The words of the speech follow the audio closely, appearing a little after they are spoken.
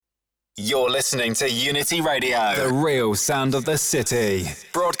You're listening to Unity Radio, the real sound of the city.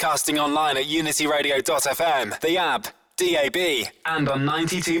 Broadcasting online at unityradio.fm, the app, DAB, and on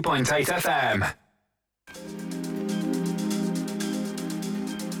 92.8 FM.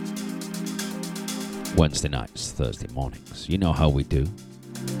 Wednesday nights, Thursday mornings. You know how we do.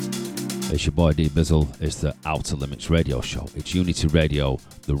 It's your boy D Bizzle. It's the Outer Limits radio show. It's Unity Radio,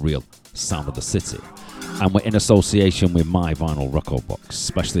 the real sound of the city. And we're in association with My Vinyl Record Box,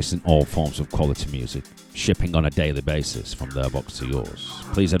 specialists in all forms of quality music, shipping on a daily basis from their box to yours.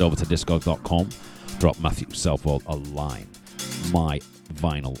 Please head over to discog.com, drop Matthew Selfwell a line. My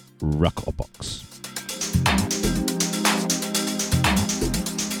Vinyl Record Box.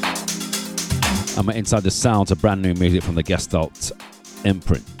 And we're inside the sounds of brand new music from the Gestalt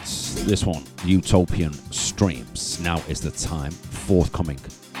imprint. This one, Utopian Streams. Now is the time, forthcoming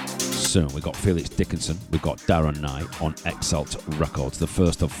soon. We've got Felix Dickinson, we've got Darren Knoe on Exalt Records, the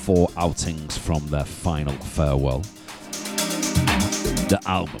first of 4 outings from their final farewell. The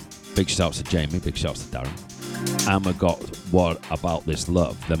album, big shouts to Jamie, big shouts to Darren. And we've got What About This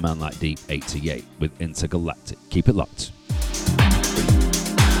Love, the Man Like Deep 88 with Intergalactic. Keep it locked.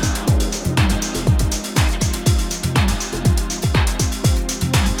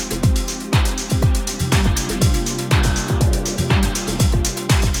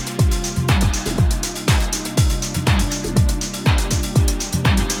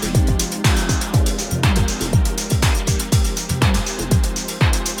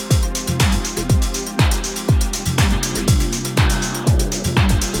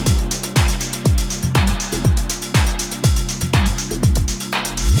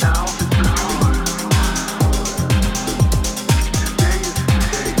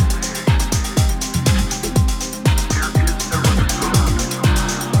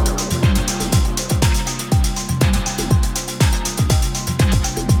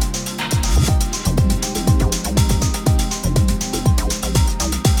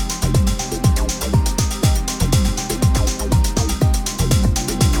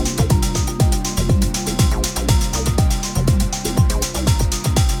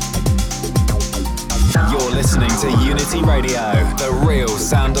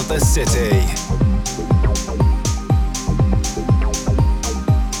 The city.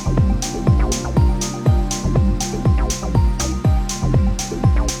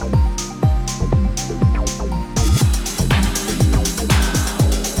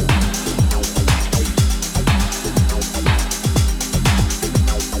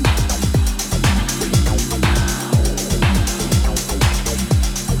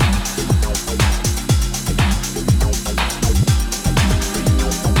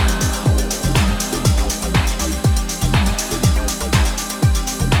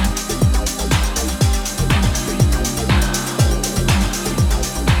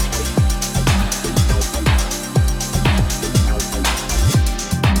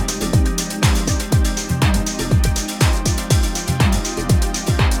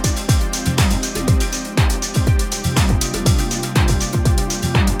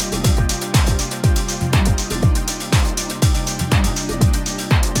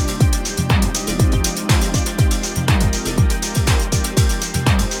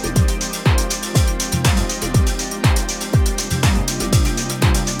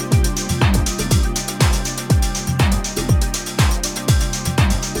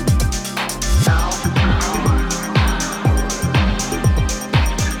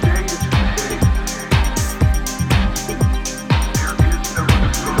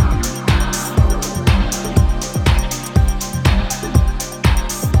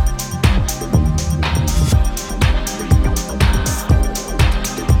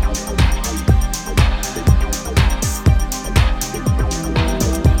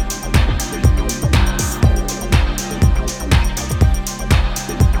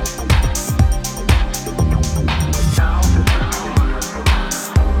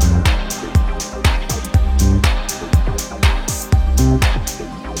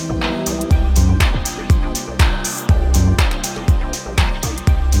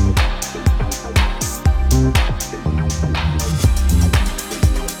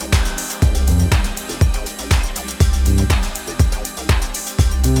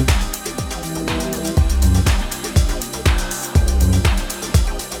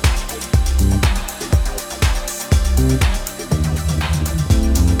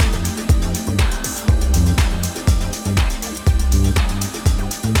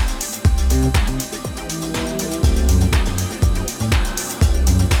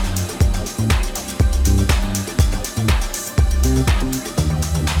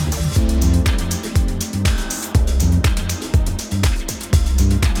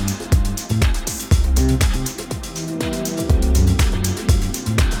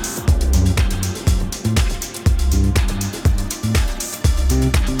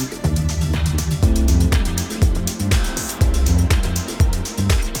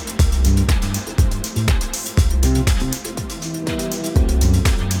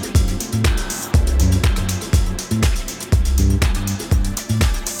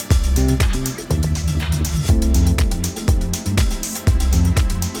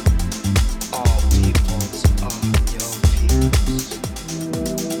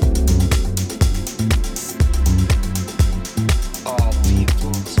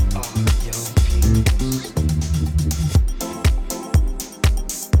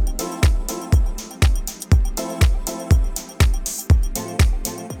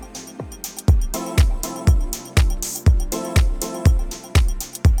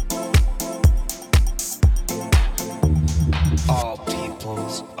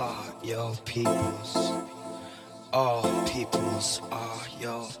 are your peoples. All peoples are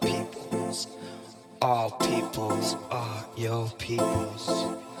your peoples. All peoples are your peoples.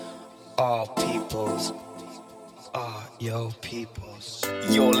 All peoples are your peoples.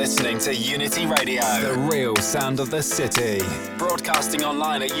 You're listening to Unity Radio, the real sound of the city. Broadcasting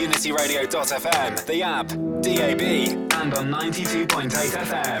online at unityradio.fm, the app, DAB, and on 92.8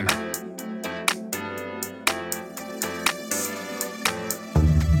 FM.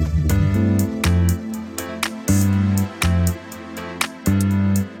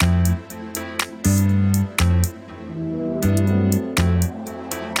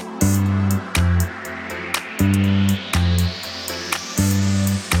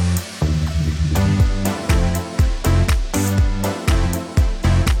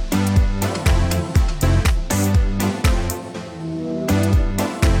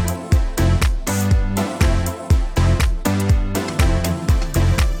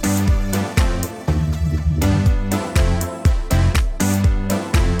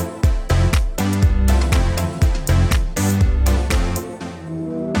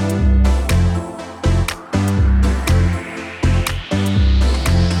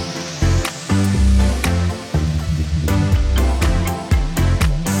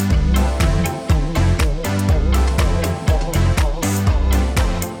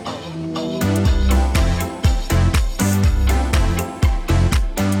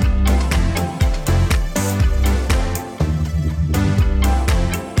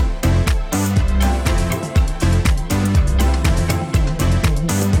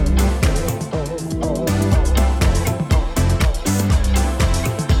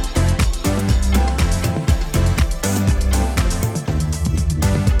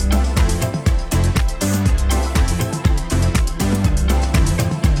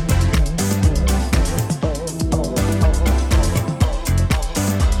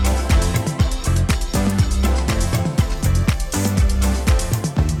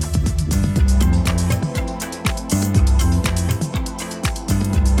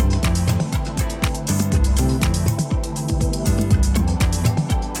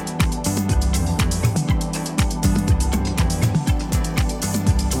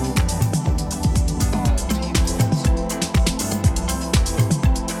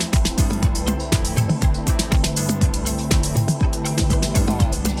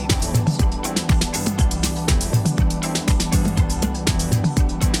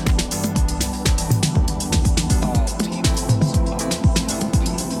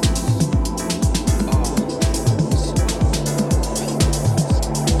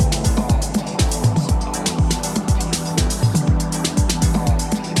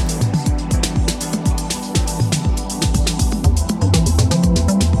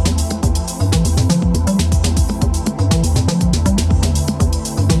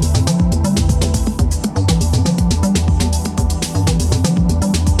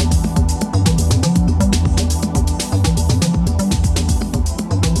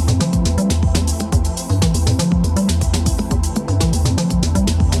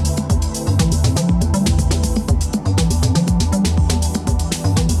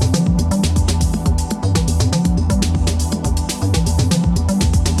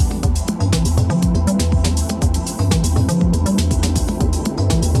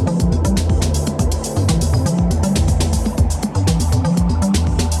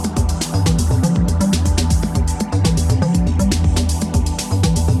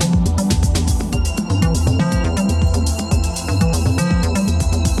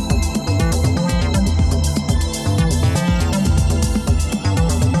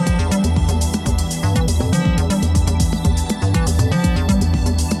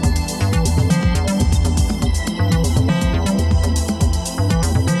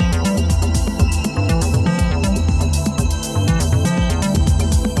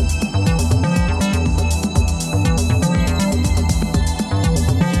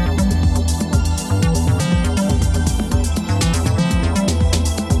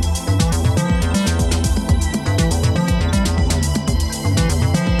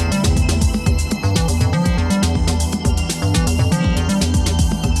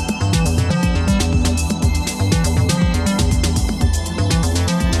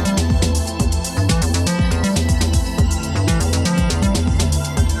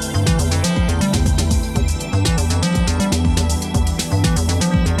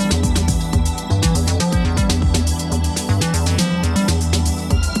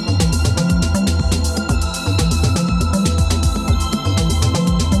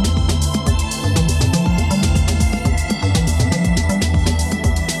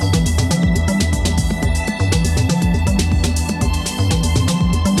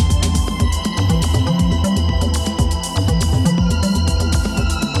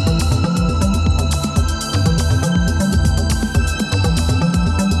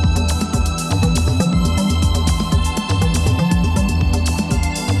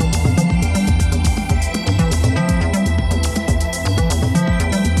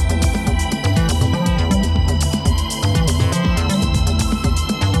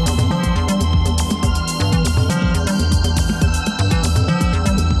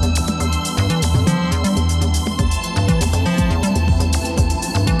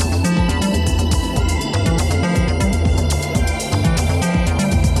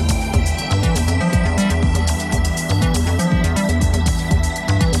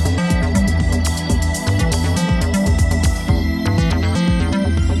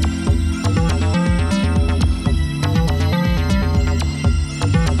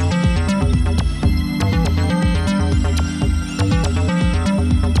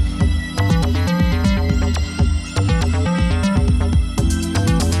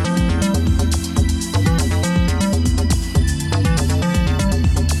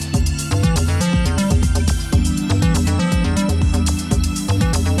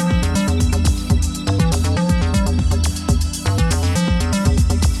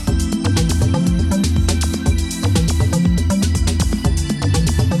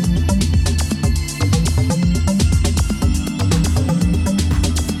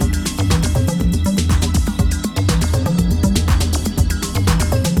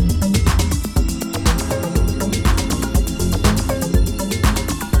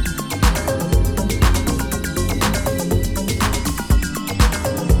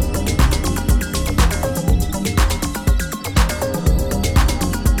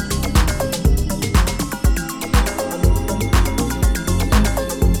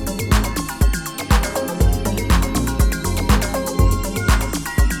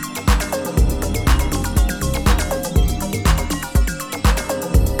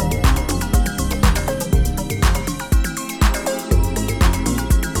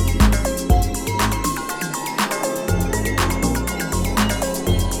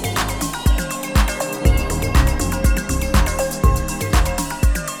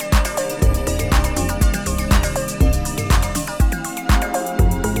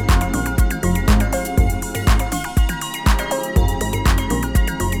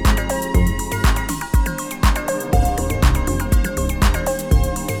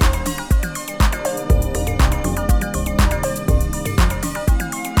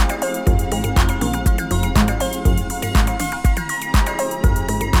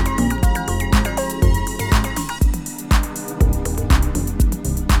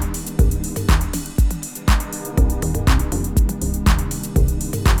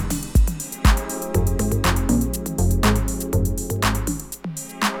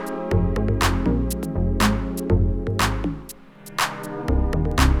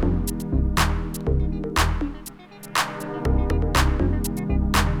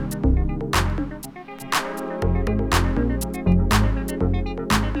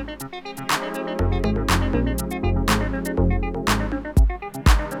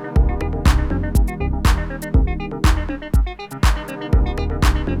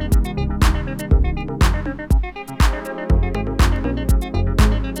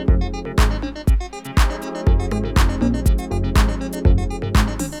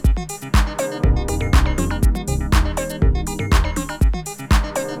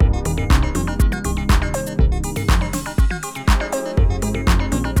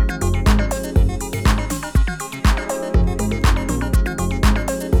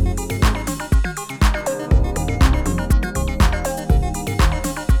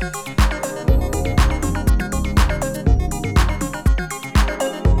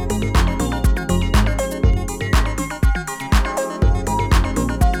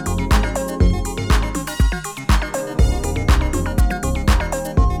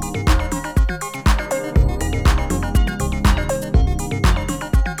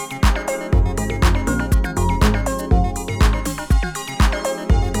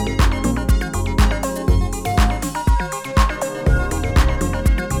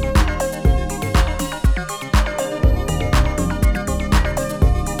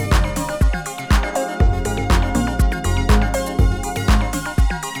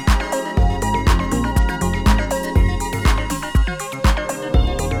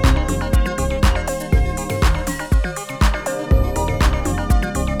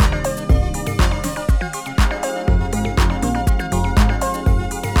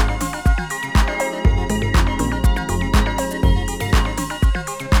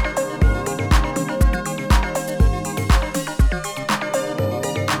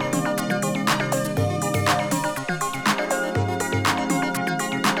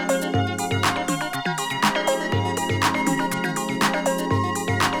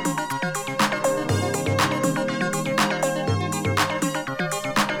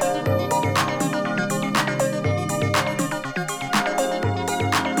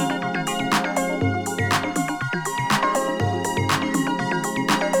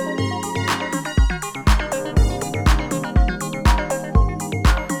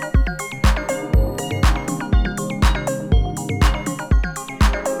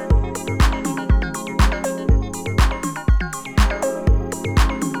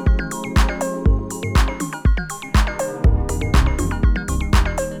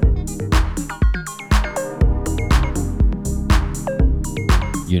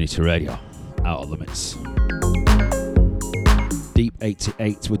 Unity Radio, Outer Limits. Deep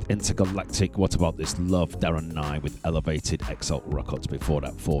 88 with Intergalactic. What about this love? Darren Nye with Elevated Exalt Records. Before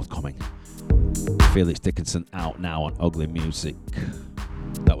that, forthcoming. Felix Dickinson out now on Ugly Music.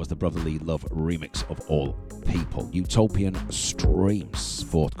 That was the Brotherly Love remix of All People. Utopian Streams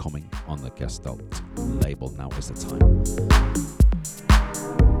forthcoming on the Gestalt label. Now is the time.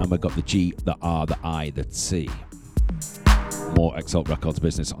 And we've got the G, the R, the I, the T. More Exalt Records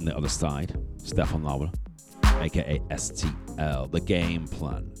business on the other side. Stefan Lauer, aka S.T.L. The Game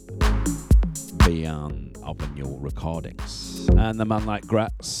Plan. Bienvenue recordings. And the man like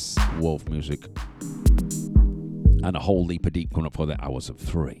Gratts, Wolf Music. And a whole leap of deep coming up for the hours of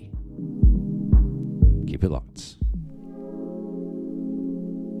 3. Keep it locked.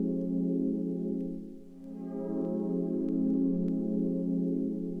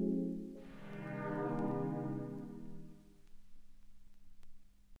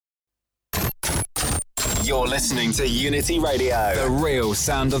 You're listening to Unity Radio, the real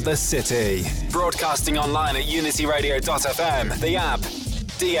sound of the city. Broadcasting online at unityradio.fm, the app,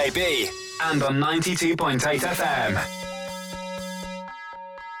 DAB, and on 92.8 FM.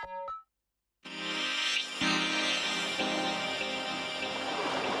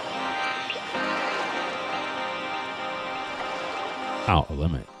 Outer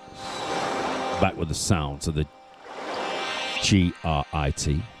Limits. Back with the sounds of the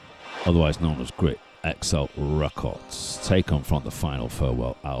G.R.I.T, otherwise known as G.R.I.T, Exalt Records, taken from the Final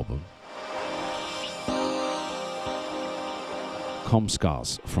Farewell album.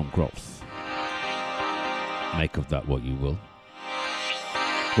 Scars from Growth. Make of that what you will.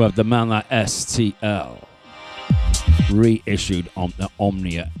 We have the man like S.T.L, reissued on the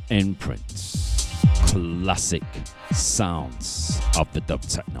APNEA imprints. Classic sounds of the dub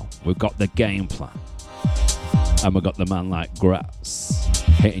techno. We've got the Game Plan. And we've got the man like Gratts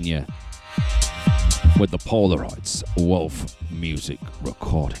hitting you with the Polaroids Wolf Music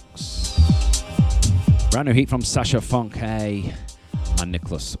recordings. Brand new heat from Sascha, Funke and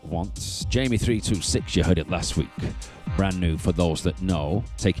Niklas Wandt. Jamie 326, you heard it last week. Brand new for those that know,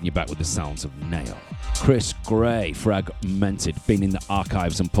 taking you back with the sounds of Nail. Chris Gray, Fragmented, been in the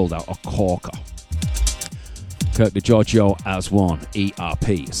archives and pulled out a corker. Kirk DeGiorgio as one,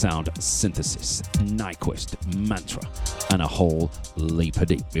 E.R.P, sound synthesis, Nyquist, mantra, and a whole leap of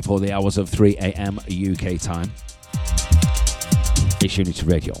deep. Before the hours of 3 a.m. UK time, it's Unity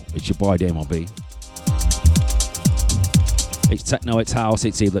Radio. It's your boy Damo B. It's techno, it's house,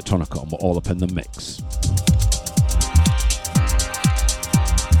 it's electronica, and we're all up in the mix.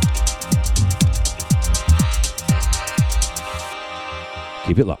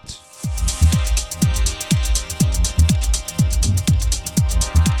 Keep it locked.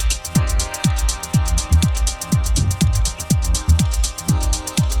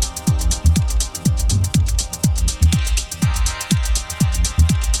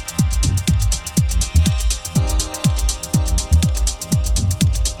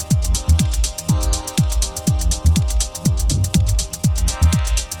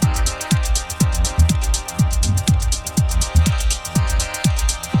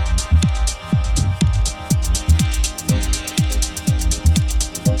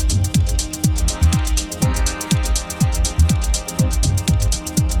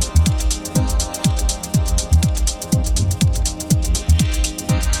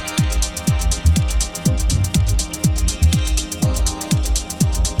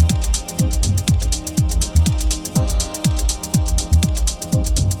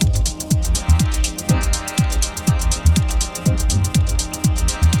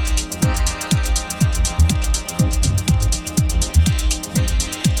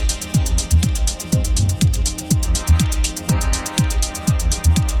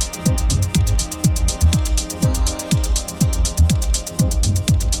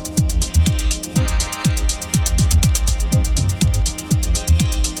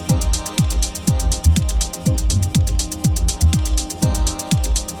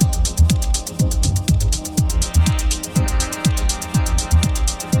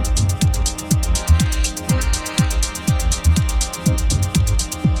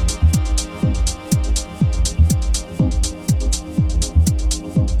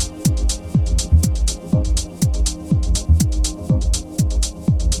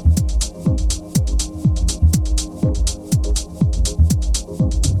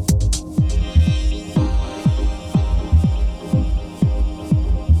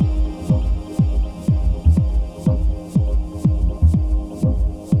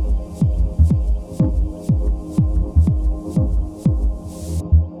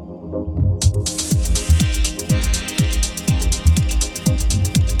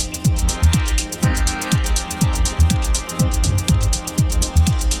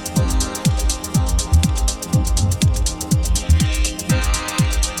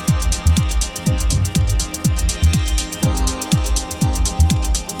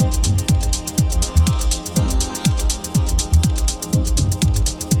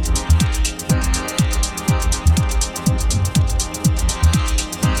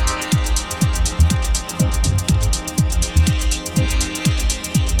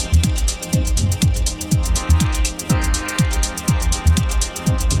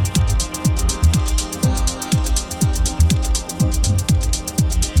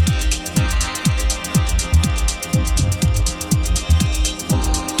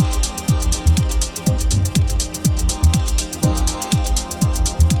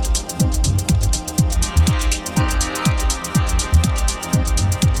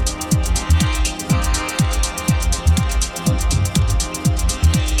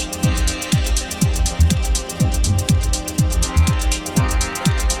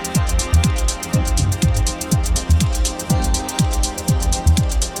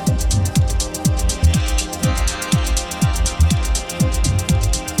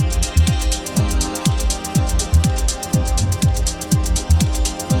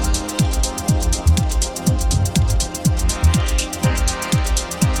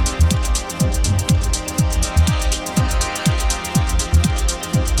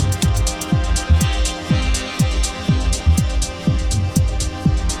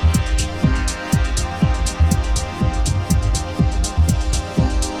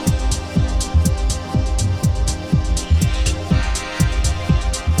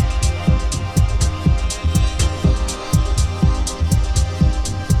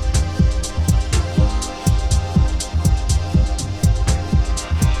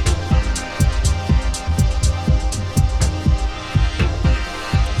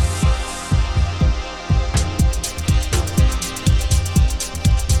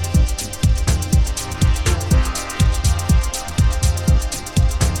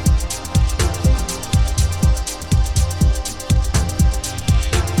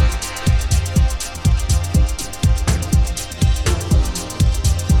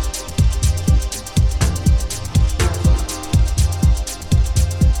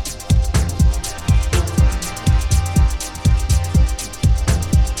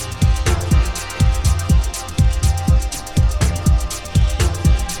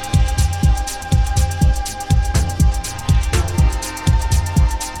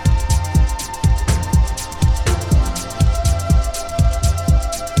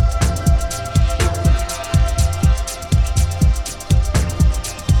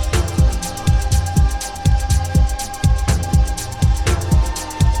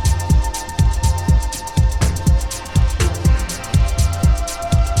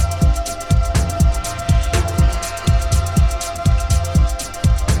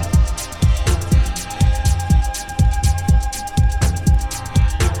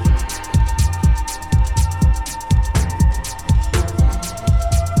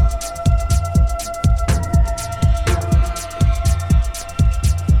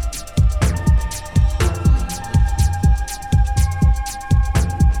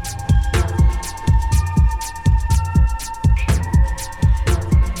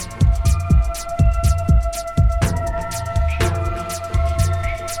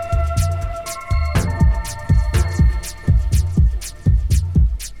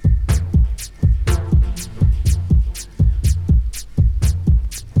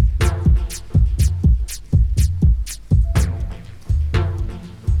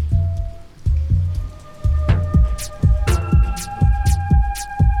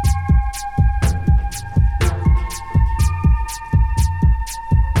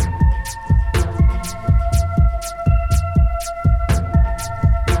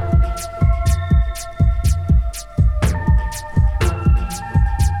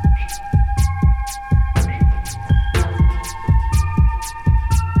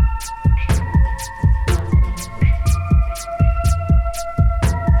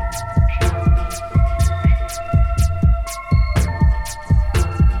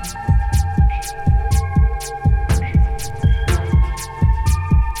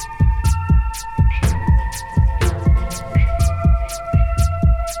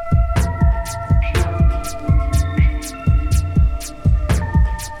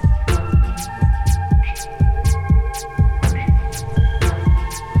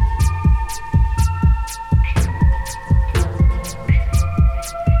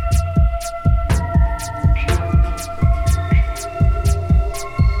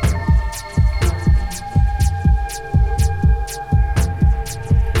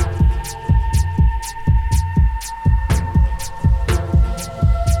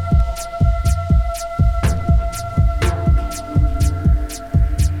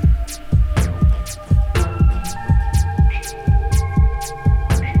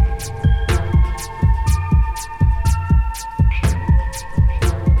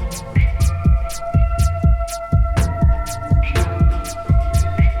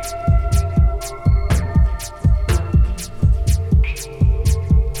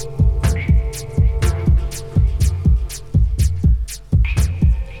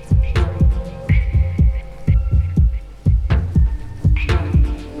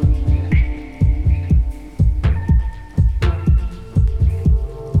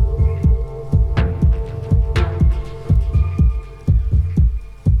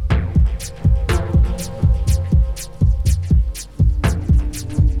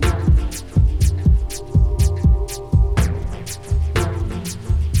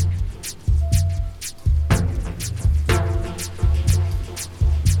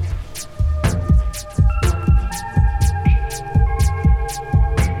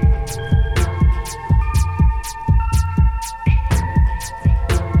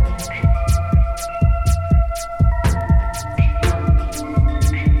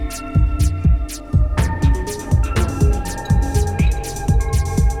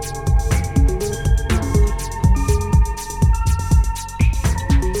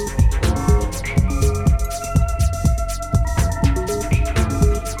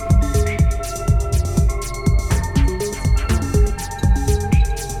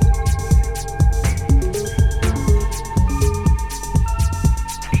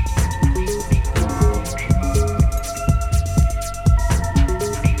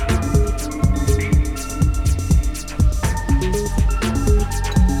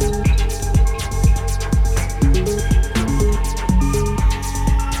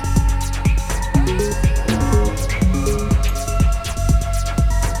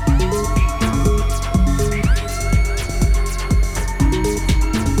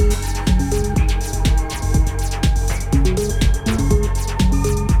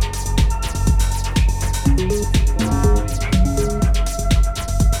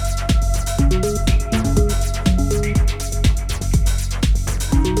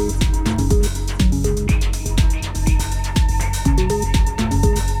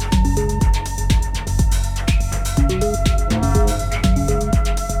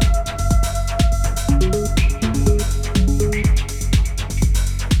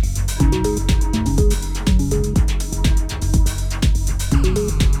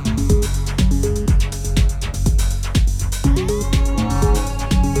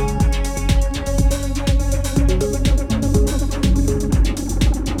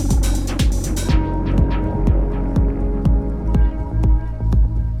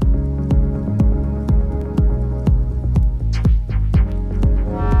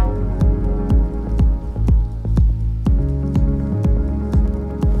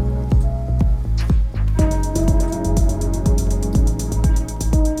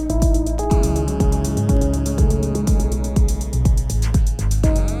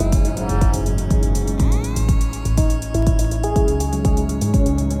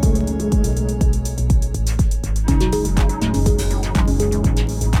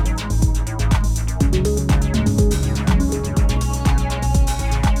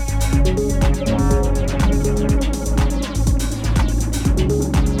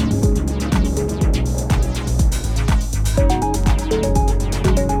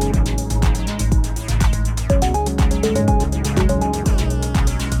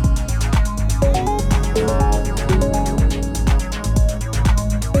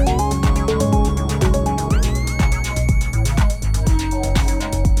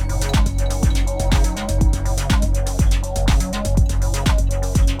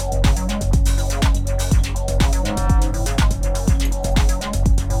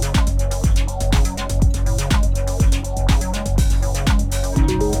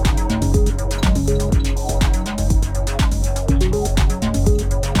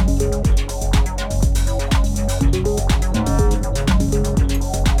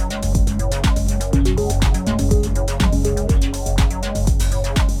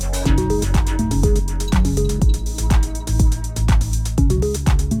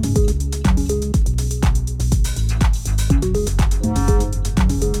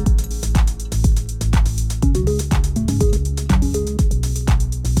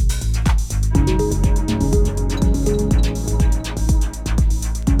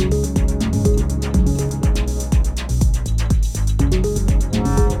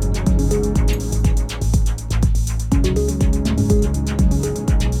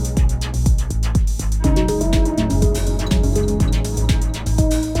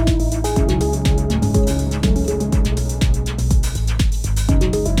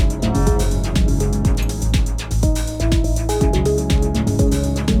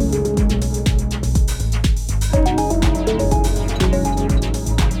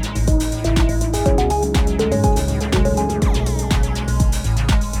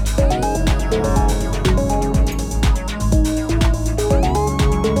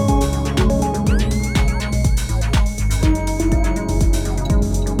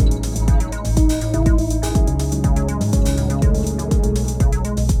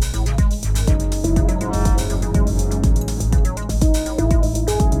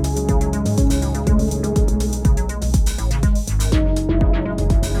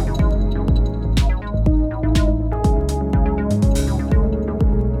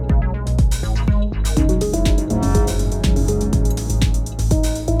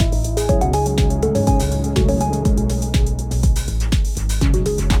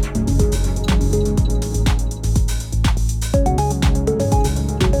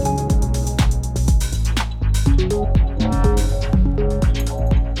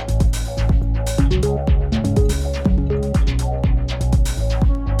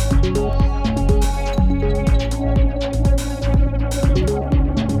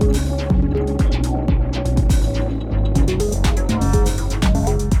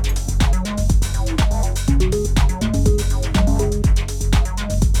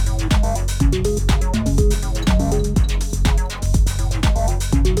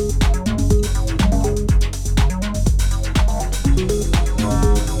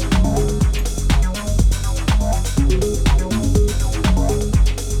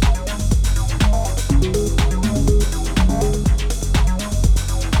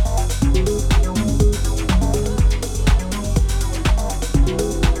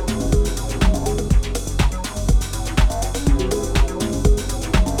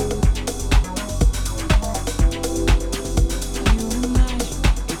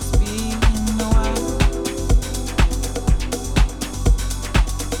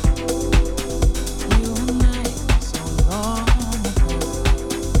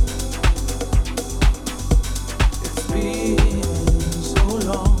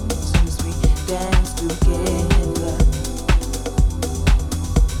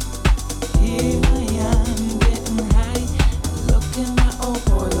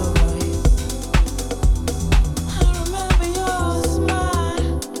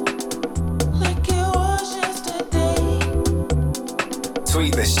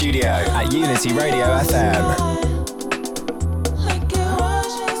 Tweet the studio at Unity Radio FM.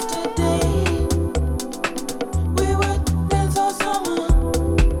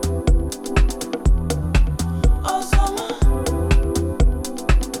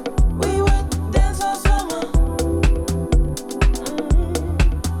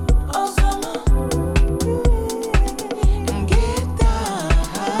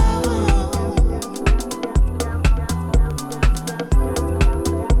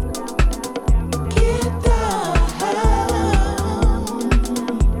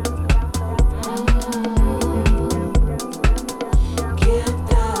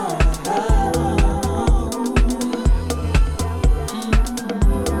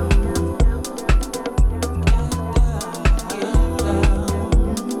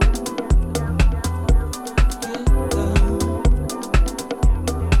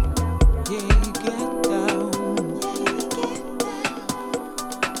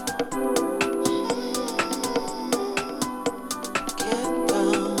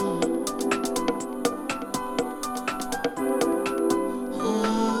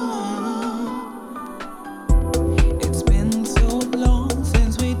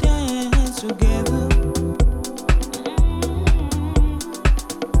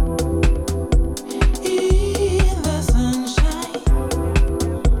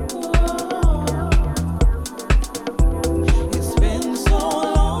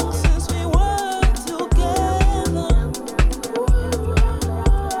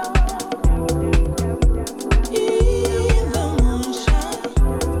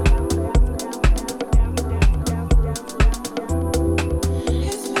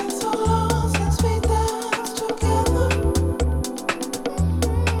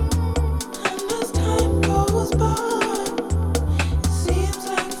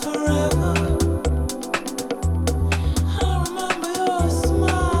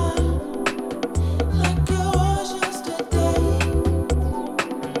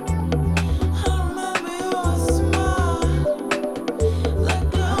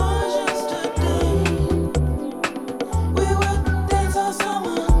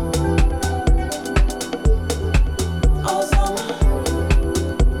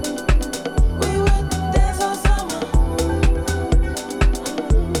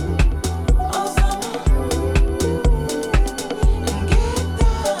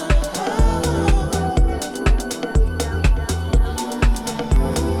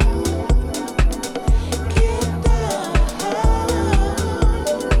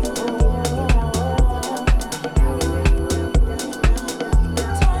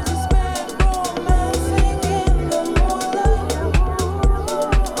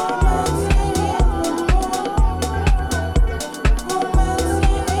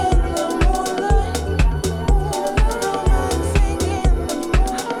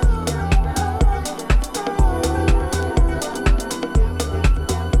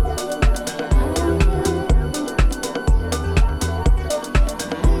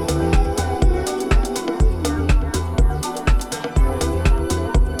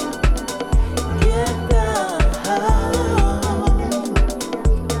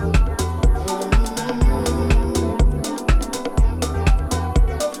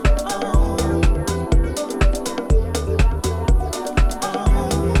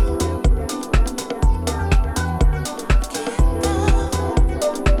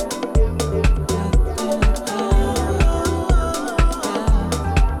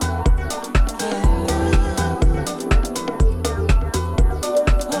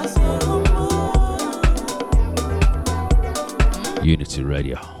 Unity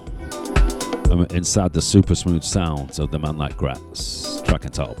Radio. I'm inside the super smooth sounds of the man like Gratts, track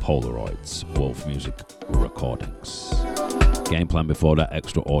entitled Polaroids, Wolf Music Recordings. Game plan before that,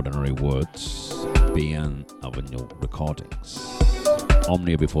 Extraordinary Words, Bienvenue Recordings.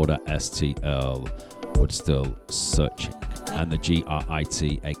 APNEA before that, S.T.L, but still searching. And the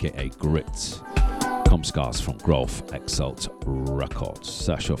G.R.I.T, aka G.R.I.T, Comscars from Growth, Exalt Records.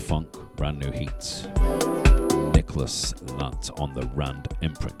 Sascha Funke, brand new heat. Niklas on the R.A.N.D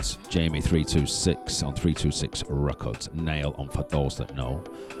imprint. Jamie 326 on 326 Records. Nail on For Those That Know.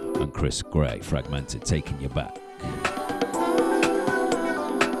 And Chris Gray, Fragmented, Taking You Back.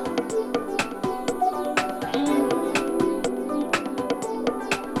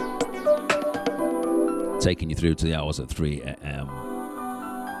 Taking you through to the hours at 3 a.m.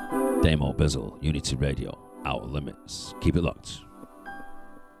 DAMO Bizzle, Unity Radio, Outer Limits. Keep it locked.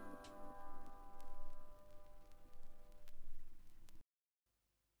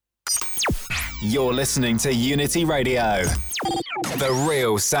 You're listening to Unity Radio, the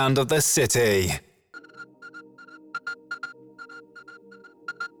real sound of the city.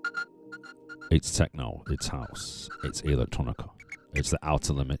 It's techno, it's house, it's electronica, it's the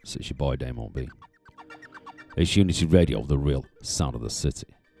Outer Limits, it's your boy DAMO B. It's Unity Radio, the real sound of the city.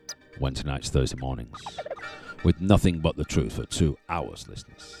 Wednesday nights, Thursday mornings, with nothing but the truth for 2 hours,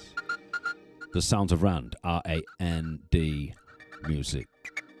 listeners. The sounds of R.A.N.D, R.A.N.D music.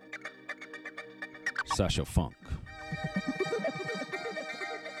 Sascha Funk.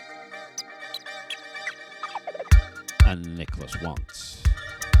 And Niklas Wandt.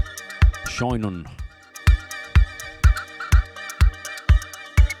 Scheununfund.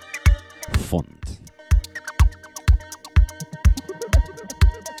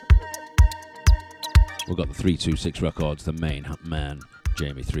 We've got the 326 records, the main man,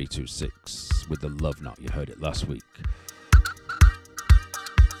 Jamie 326, with the Love Knot. You heard it last week.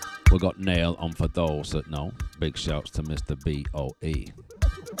 We've got Nail on for those that know. Big shouts to Mr. B.O.E.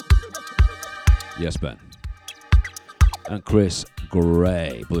 Yes, Ben. And Chris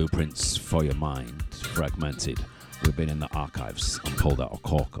Gray, Blueprints for Your Mind, Fragmented. We've been in the archives and pulled out a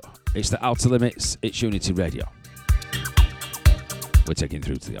corker. It's the Outer Limits, it's Unity Radio. We're taking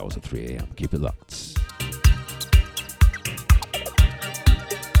through to the hours of 3 a.m. Keep it locked.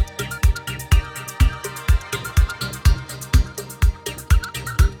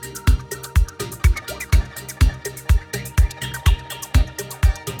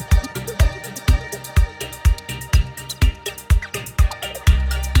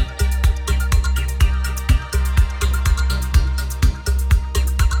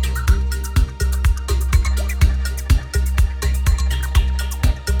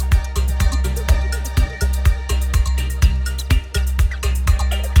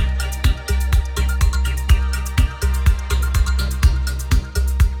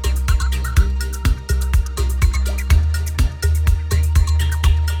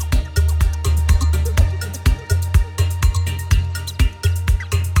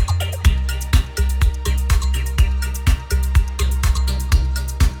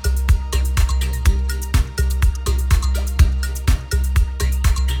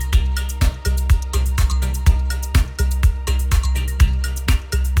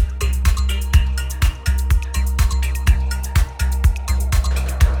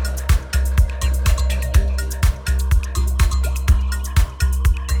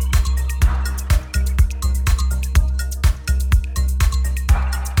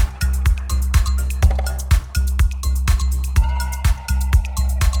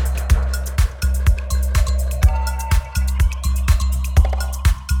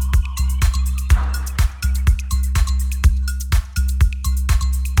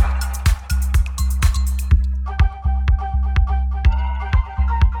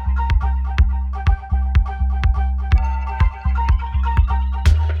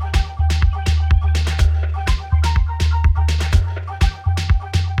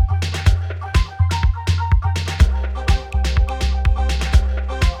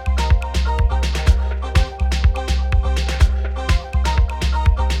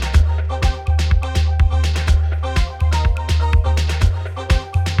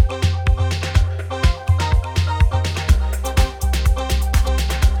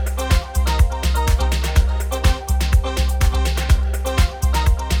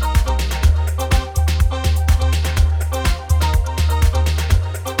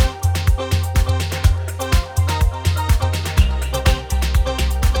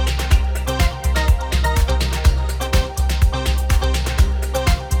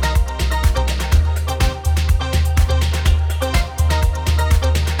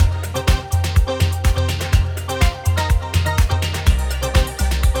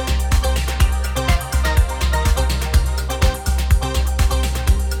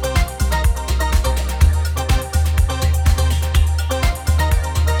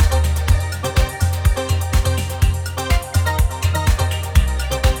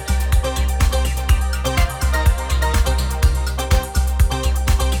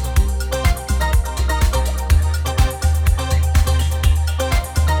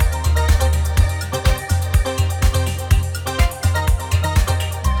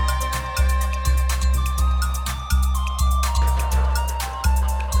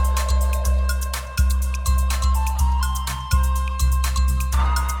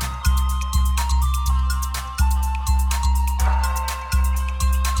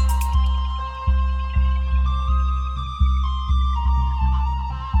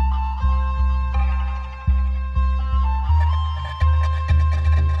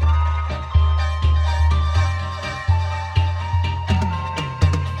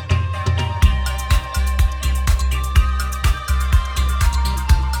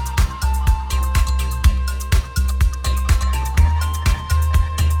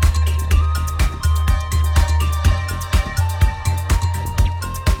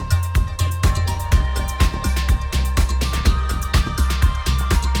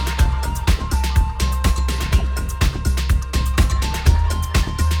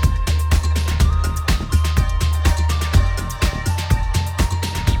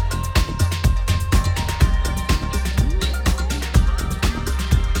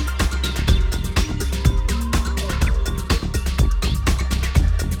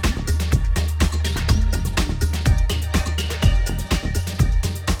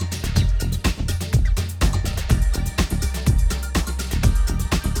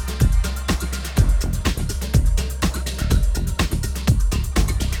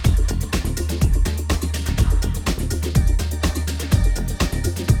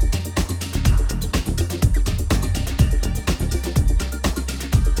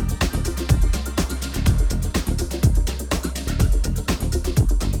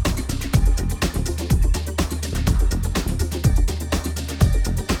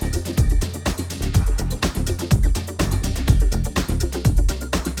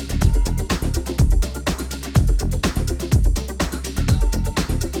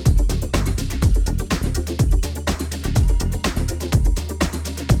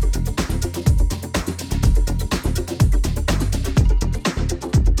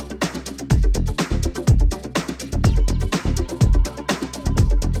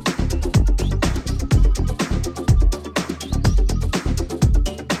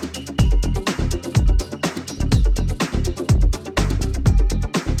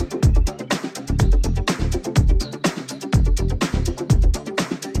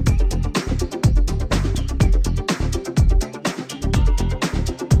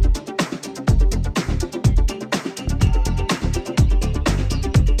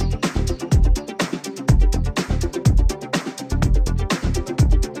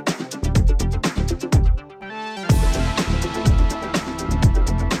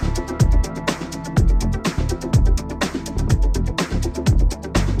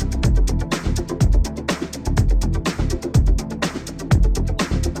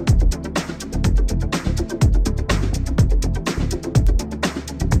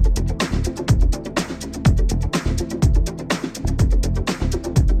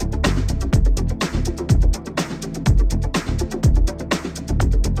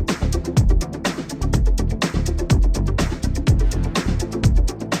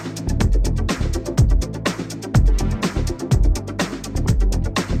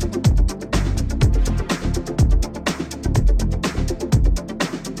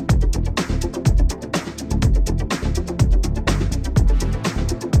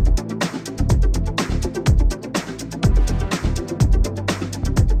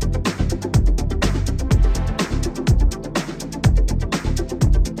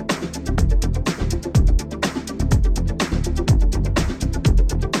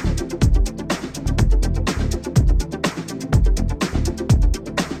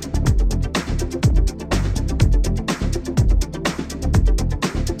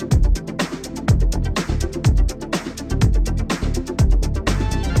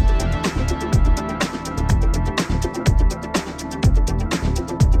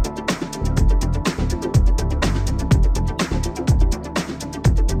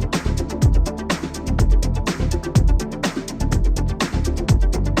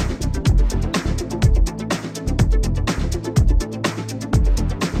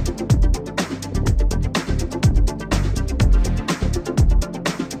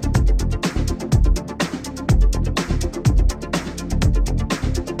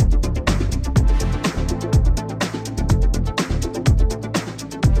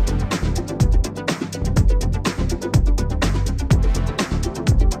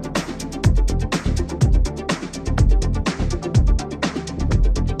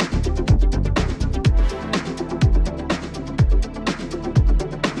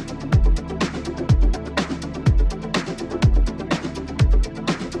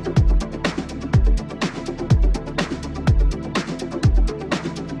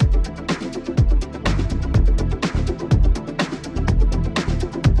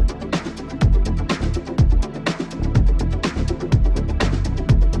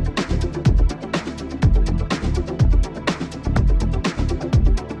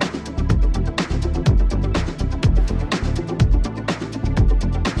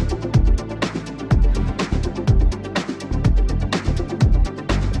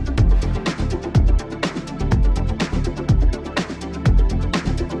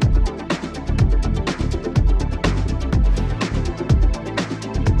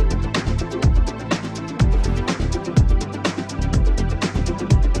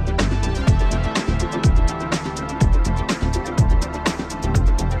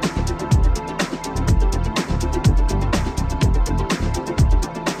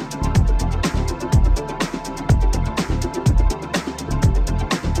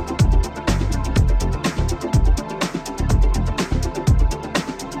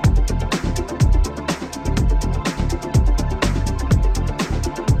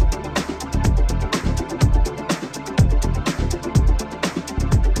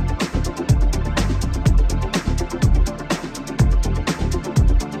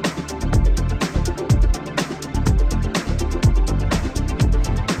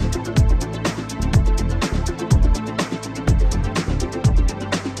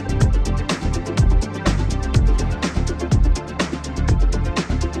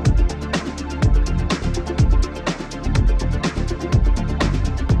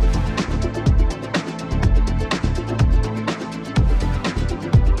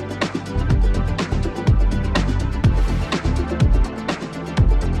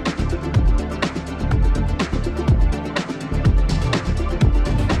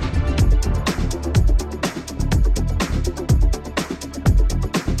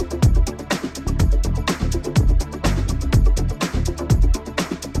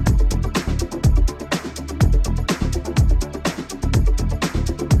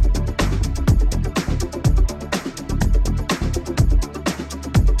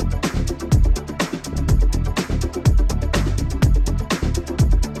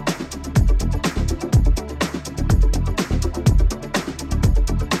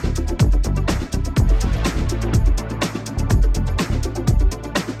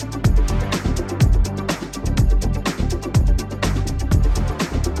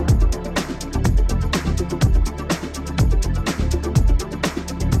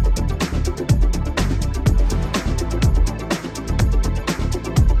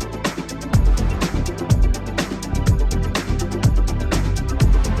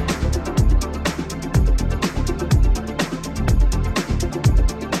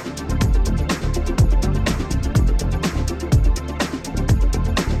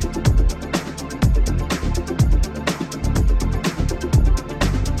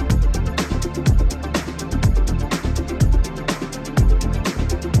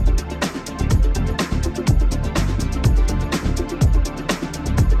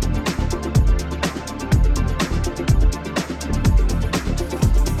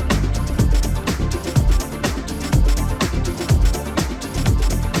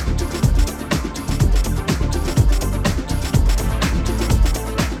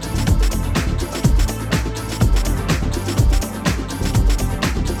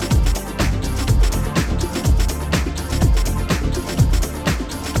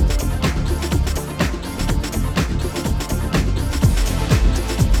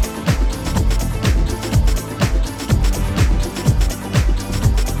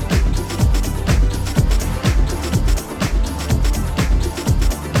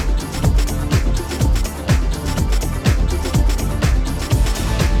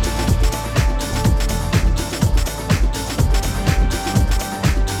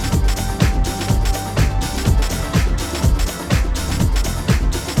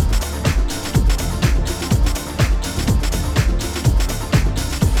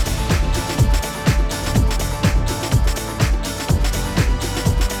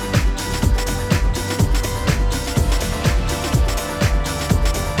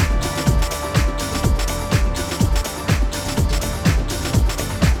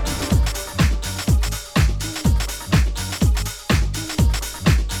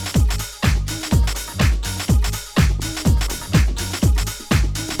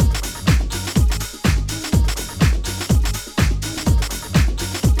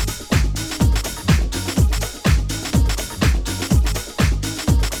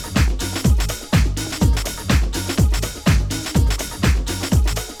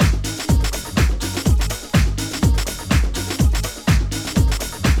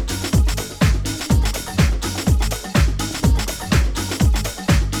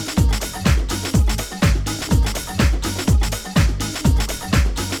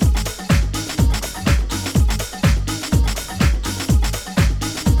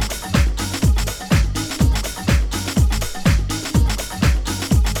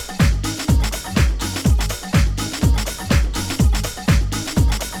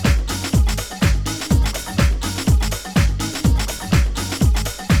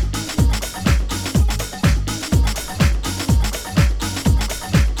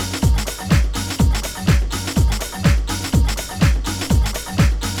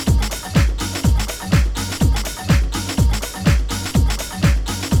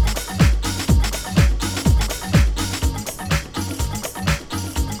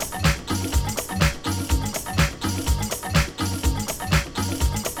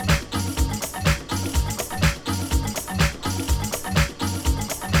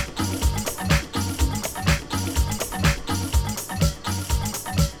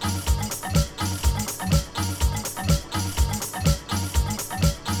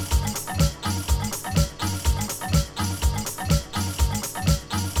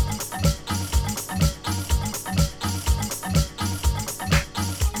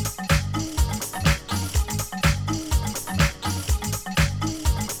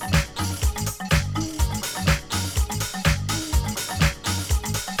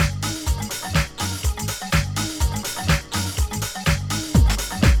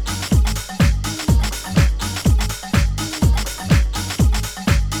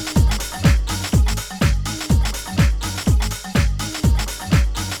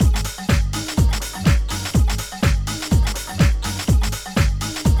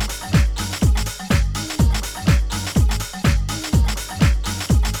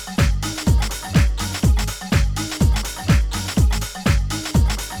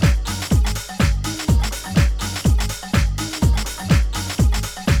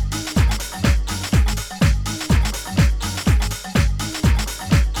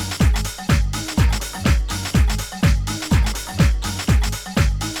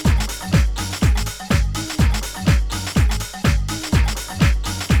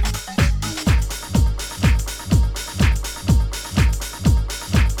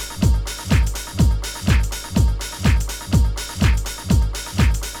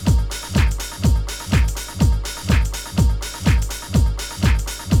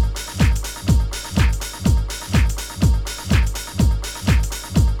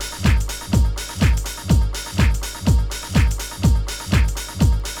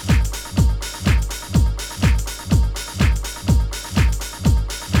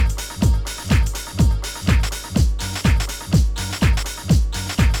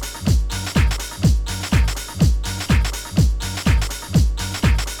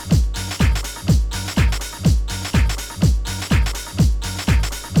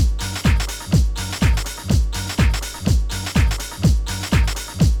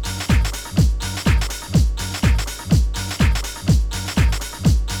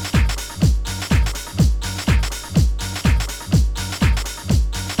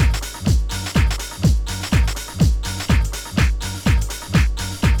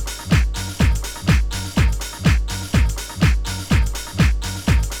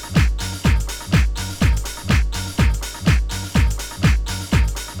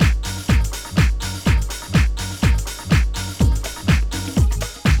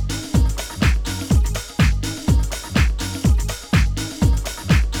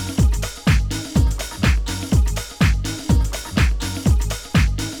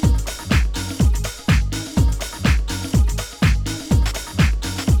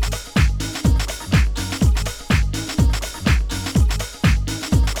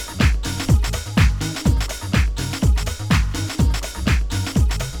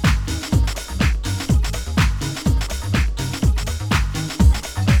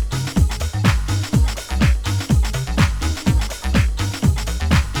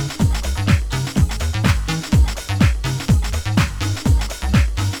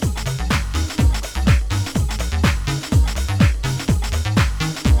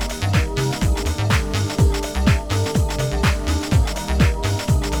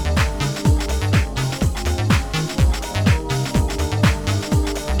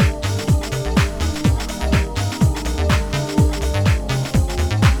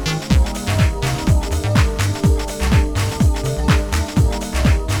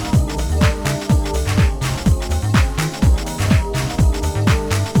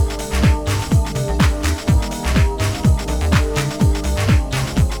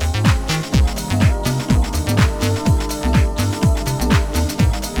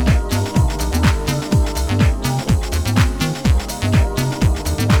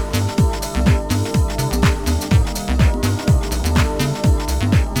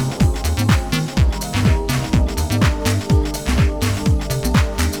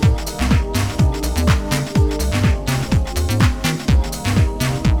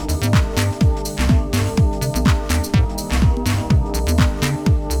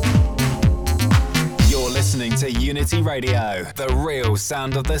 Unity Radio, the real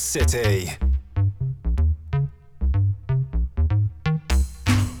sound of the city.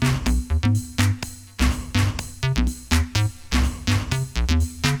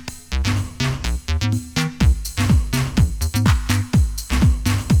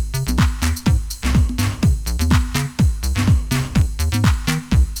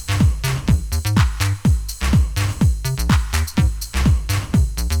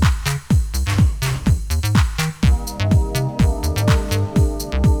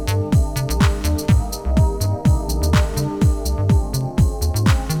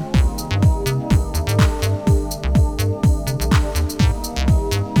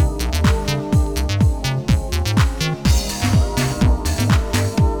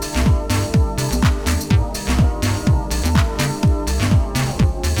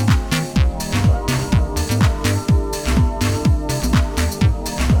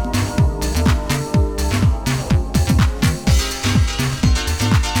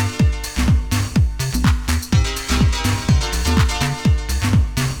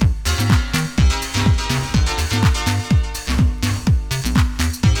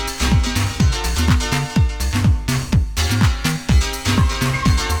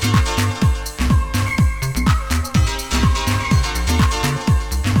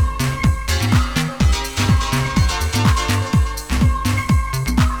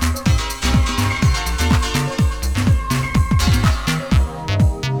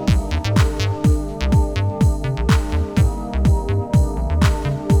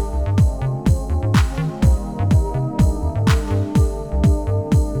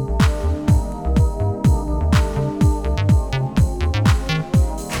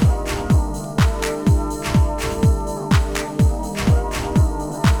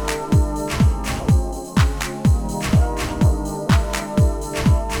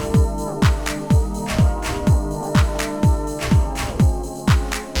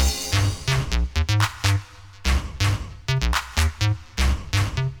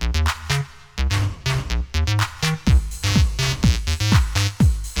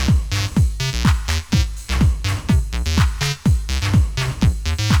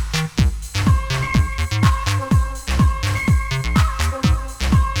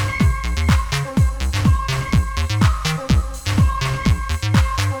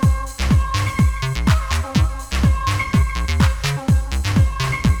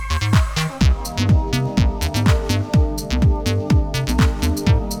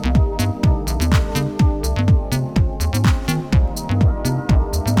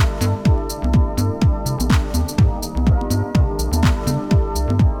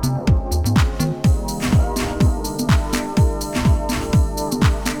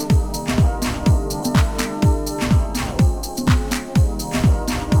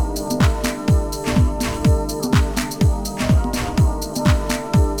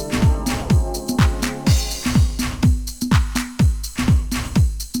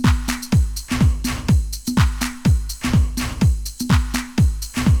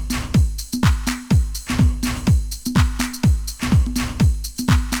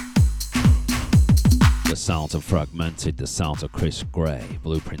 sounds of Fragmented, the sounds of Chris Gray,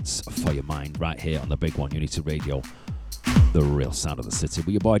 Blueprints for Your Mind, right here on the big one, Unity Radio, the real sound of the city, with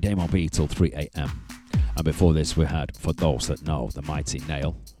your boy DAMO B till 3 a.m. And before this, we had, for those that know, the mighty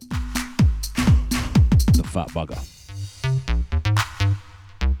Nail, the Fat Bogga,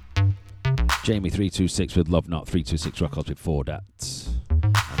 Jamie 326 with Love Not 326 Records before that,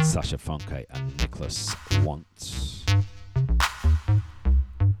 and Sascha, Funke, and Niklas, Wandt,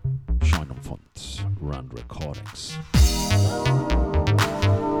 Scheununfund, R.A.N.D recordings.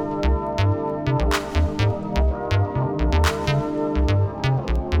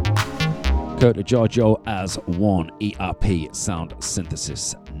 Kurt Giorgio as one, E.R.P, Sound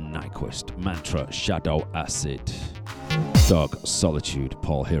Synthesis, Nyquist, Mantra, Shadow Acid, Dog, Solitude,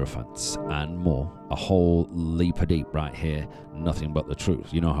 Paul Hierophant, and more. A whole leap of deep right here. Nothing but the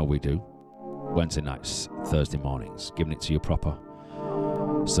truth. You know how we do. Wednesday nights, Thursday mornings, giving it to you proper.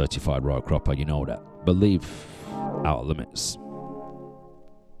 Certified Royal Cropper, you know that. Believe Outer Limits.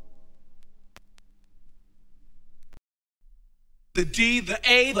 The D, the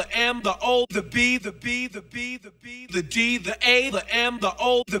A, the M, the O, the B, the B, the B, the B, the D, the A, the M, the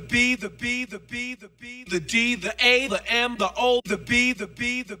O, the B, the B, the B, the B, the D, the A, the M, the O, the B, the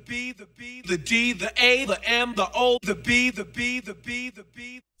B, the B, the B, the D, the A, the M, the O, the B, the B, the B, the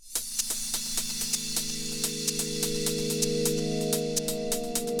B.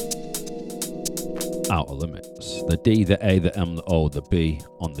 Outer Limits. The D, the A, the M, the O, the B,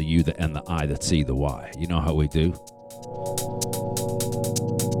 on the U, the N, the I, the T, the Y. You know how we do.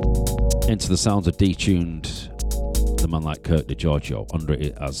 Into the sounds of DETUNED, the man like Kurt DiGiorgio under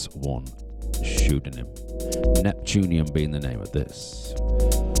it as one pseudonym. Neptunian being the name of this.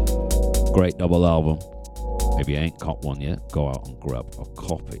 Great double album. If you ain't got one yet, go out and grab a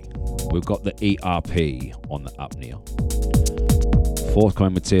copy. We've got the E.R.P on the APNEA.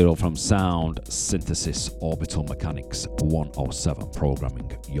 Forthcoming material from Sound Synthesis Orbital Mechanics 107,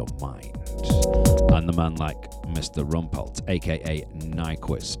 Programming Your Mind. And the man like Mr. Rumpelt, aka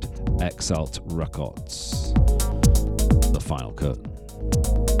Nyquist, Exalt Records. The Final Curtain.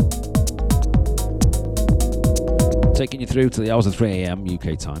 Taking you through to the hours of 3 AM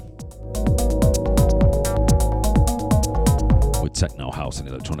UK time. With techno, house and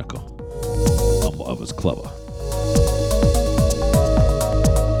electronica. And whatever's clever.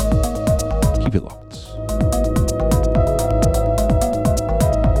 Keep it locked.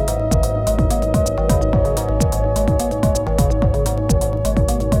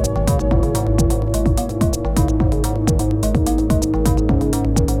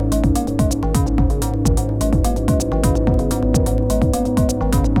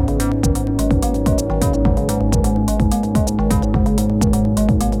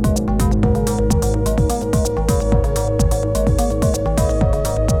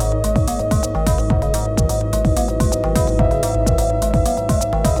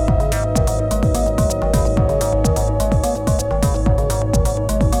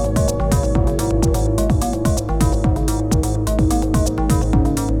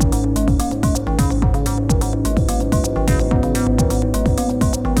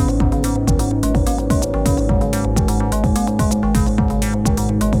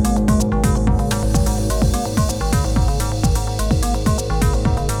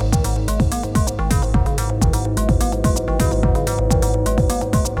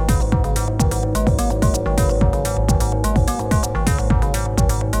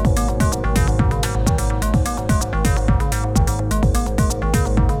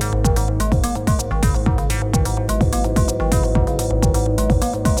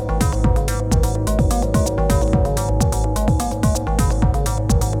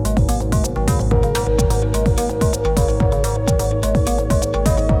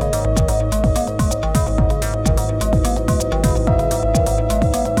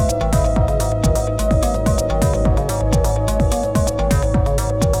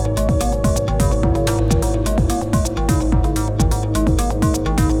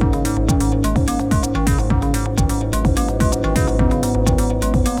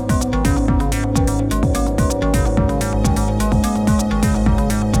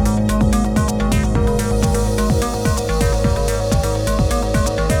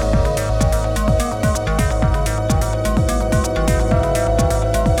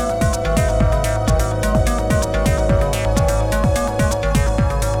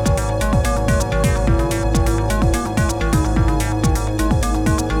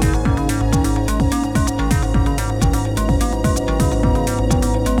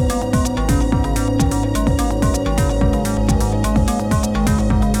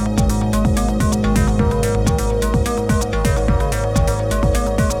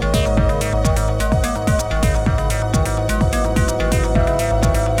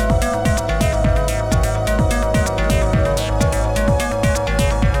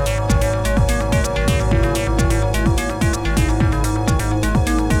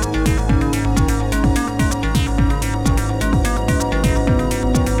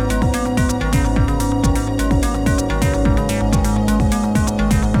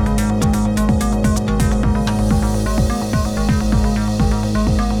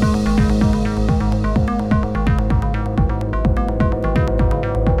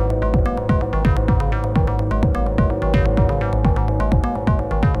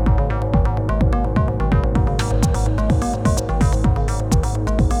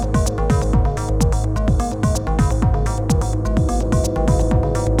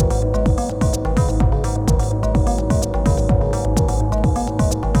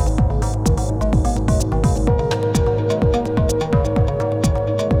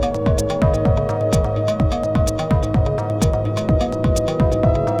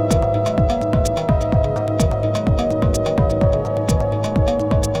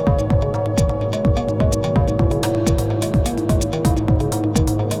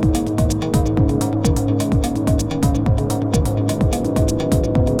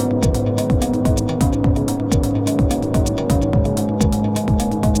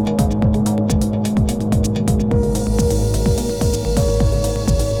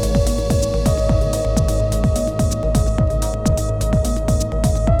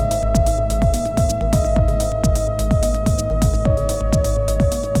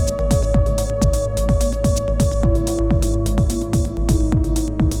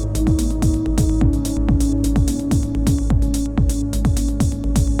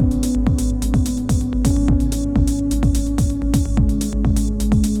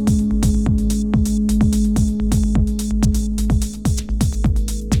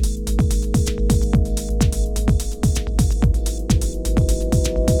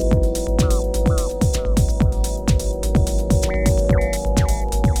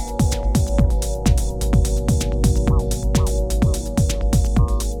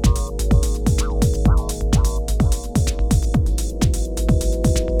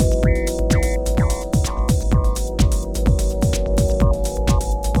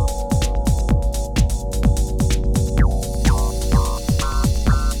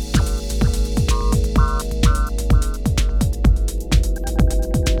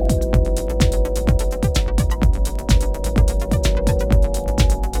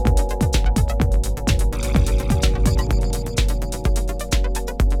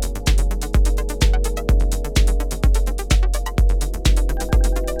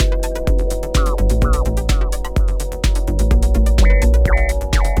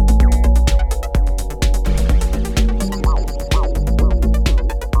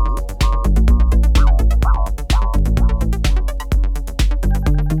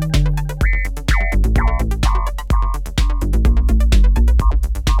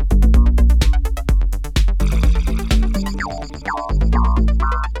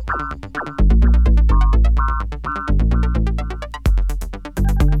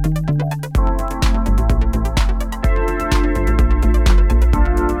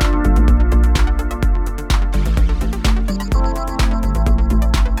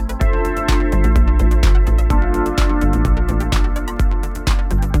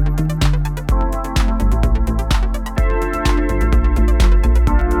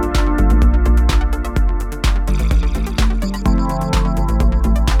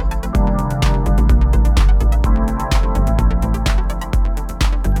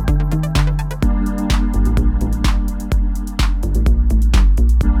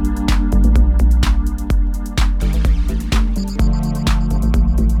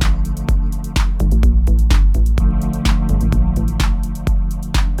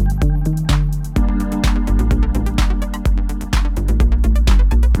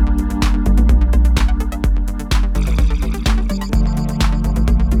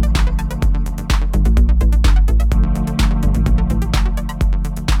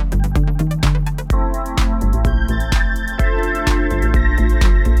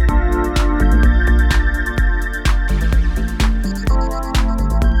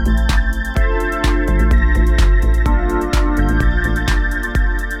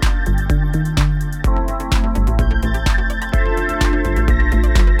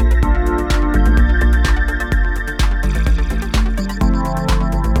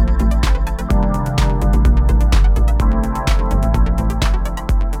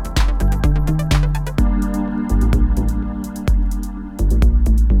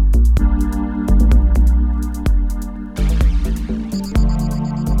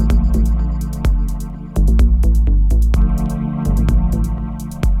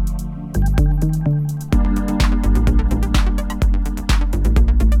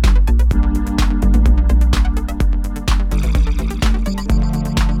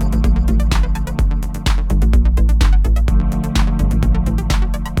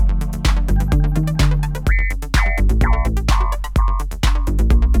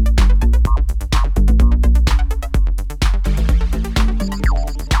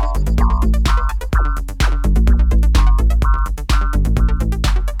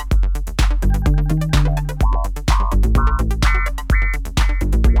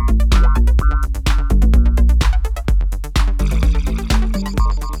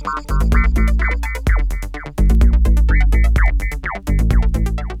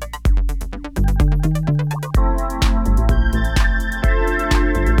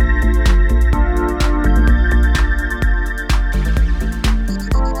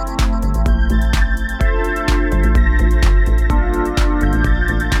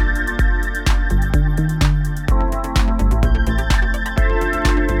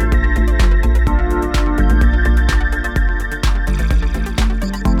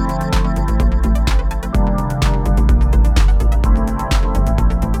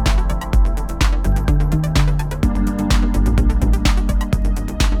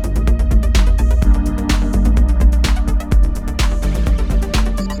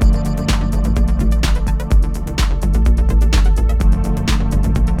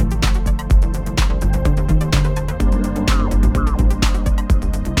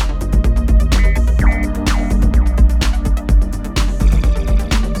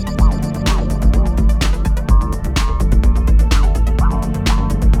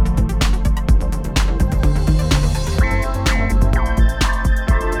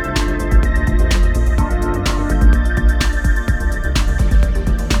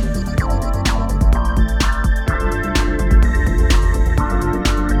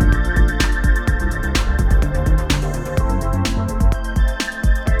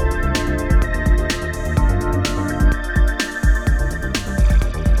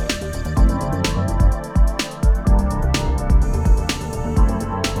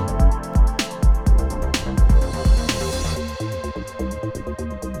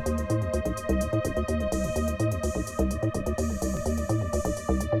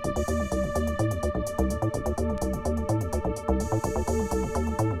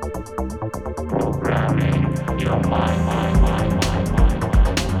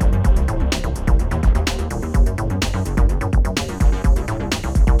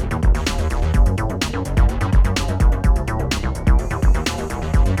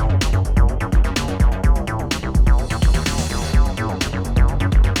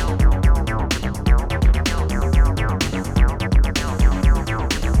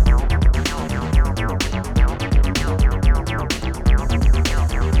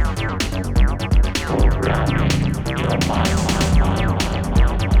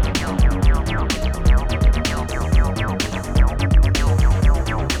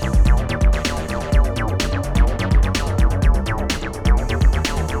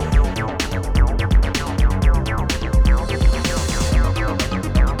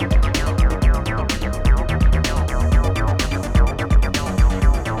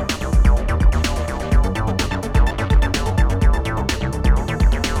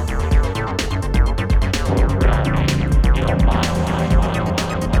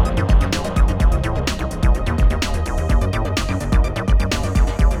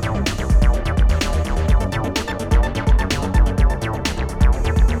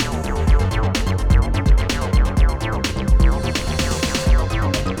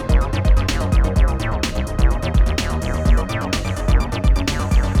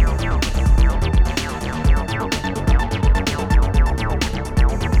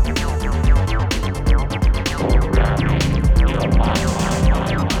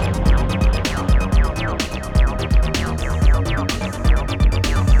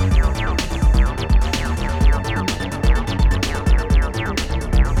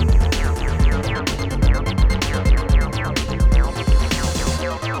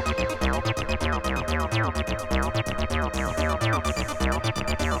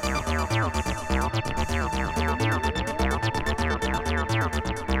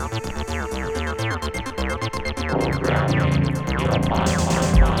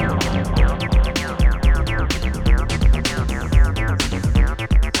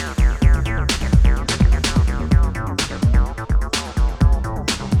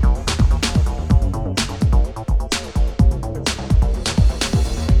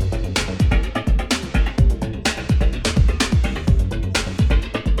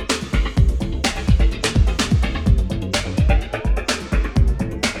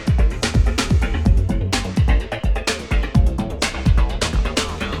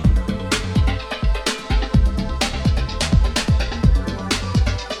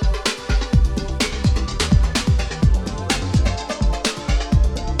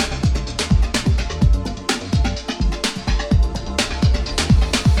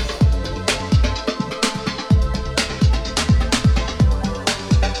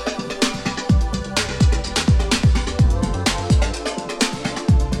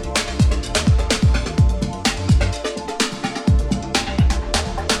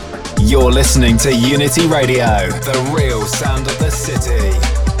 You're listening to Unity Radio, the real sound of the city.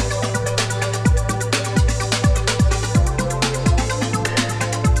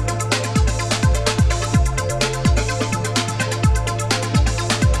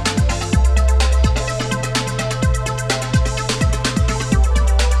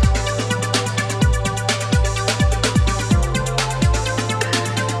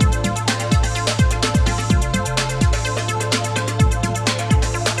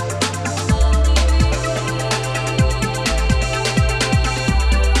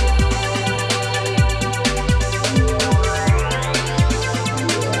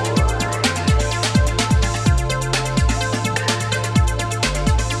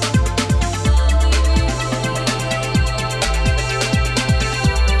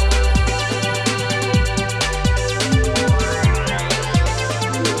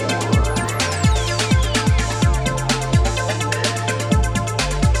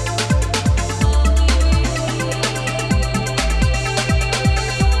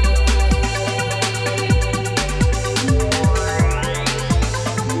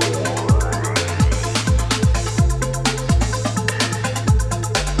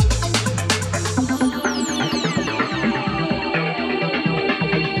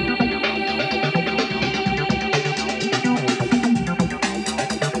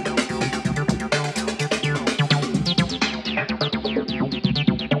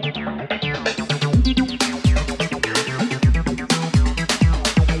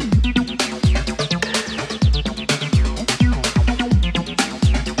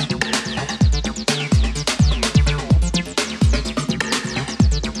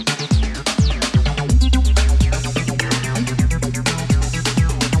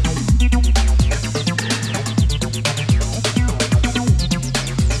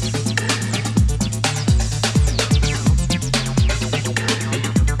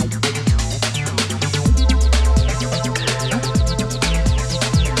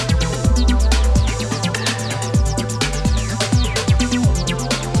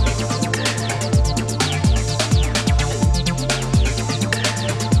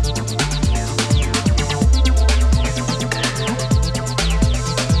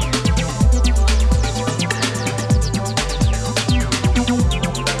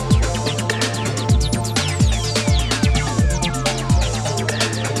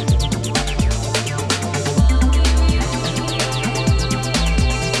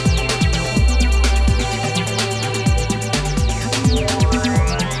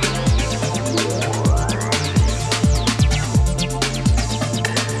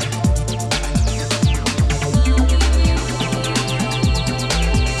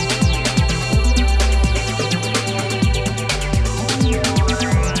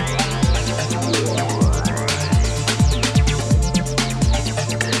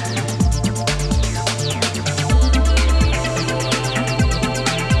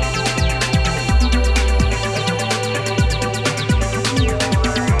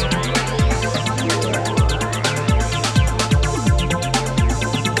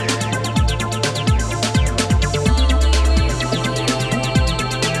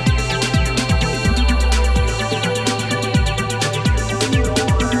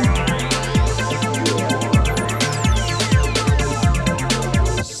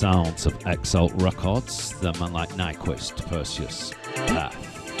 Of Exalt Records, the man like Nyquist, Persus,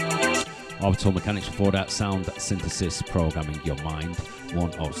 Orbital Mechanics before that, Sound Synthesis, Programming Your Mind,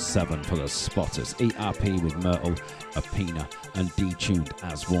 107 for the Spotters, E.R.P with Myrtle, APNEA, and DETUNED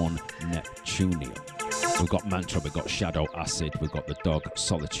as one, Neptunian. We've got Mantra, we've got Shadow Acid, we've got The Dog,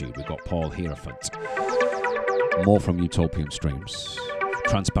 Solitude, we've got Paul Hierophant. More from Utopian Streams,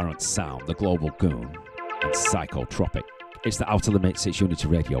 Transparent Sound, The Global Goon, and Psychotropic. It's the Outer Limits, it's Unity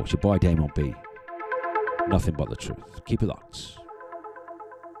Radio, it's your boy Damon B. Nothing but the truth. Keep it locked.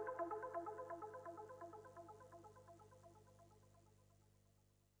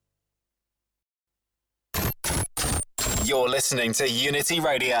 You're listening to Unity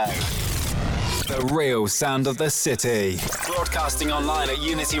Radio, the real sound of the city. Broadcasting online at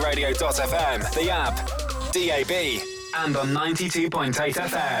unityradio.fm, the app, DAB, and on 92.8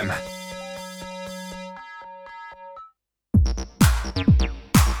 FM.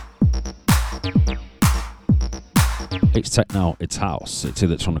 It's techno, it's house, it's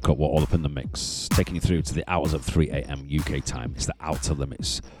electronica, we're all up in the mix. Taking you through to the hours of 3 a.m. UK time. It's the Outer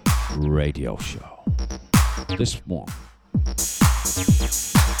Limits radio show. This one,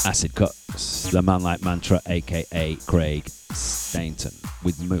 Acid Cuts, the man like Mantra, aka Craig Stainton,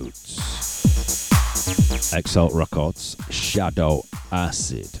 with Moods. Exalt Records, Shadow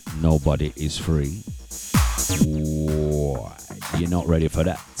Acid, Nobody is Free. You're not ready for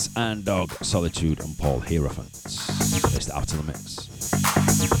that. And Dog, Solitude, and Paul Hierophant. It's the Out of the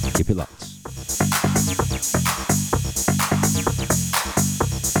Mix. Keep it locked.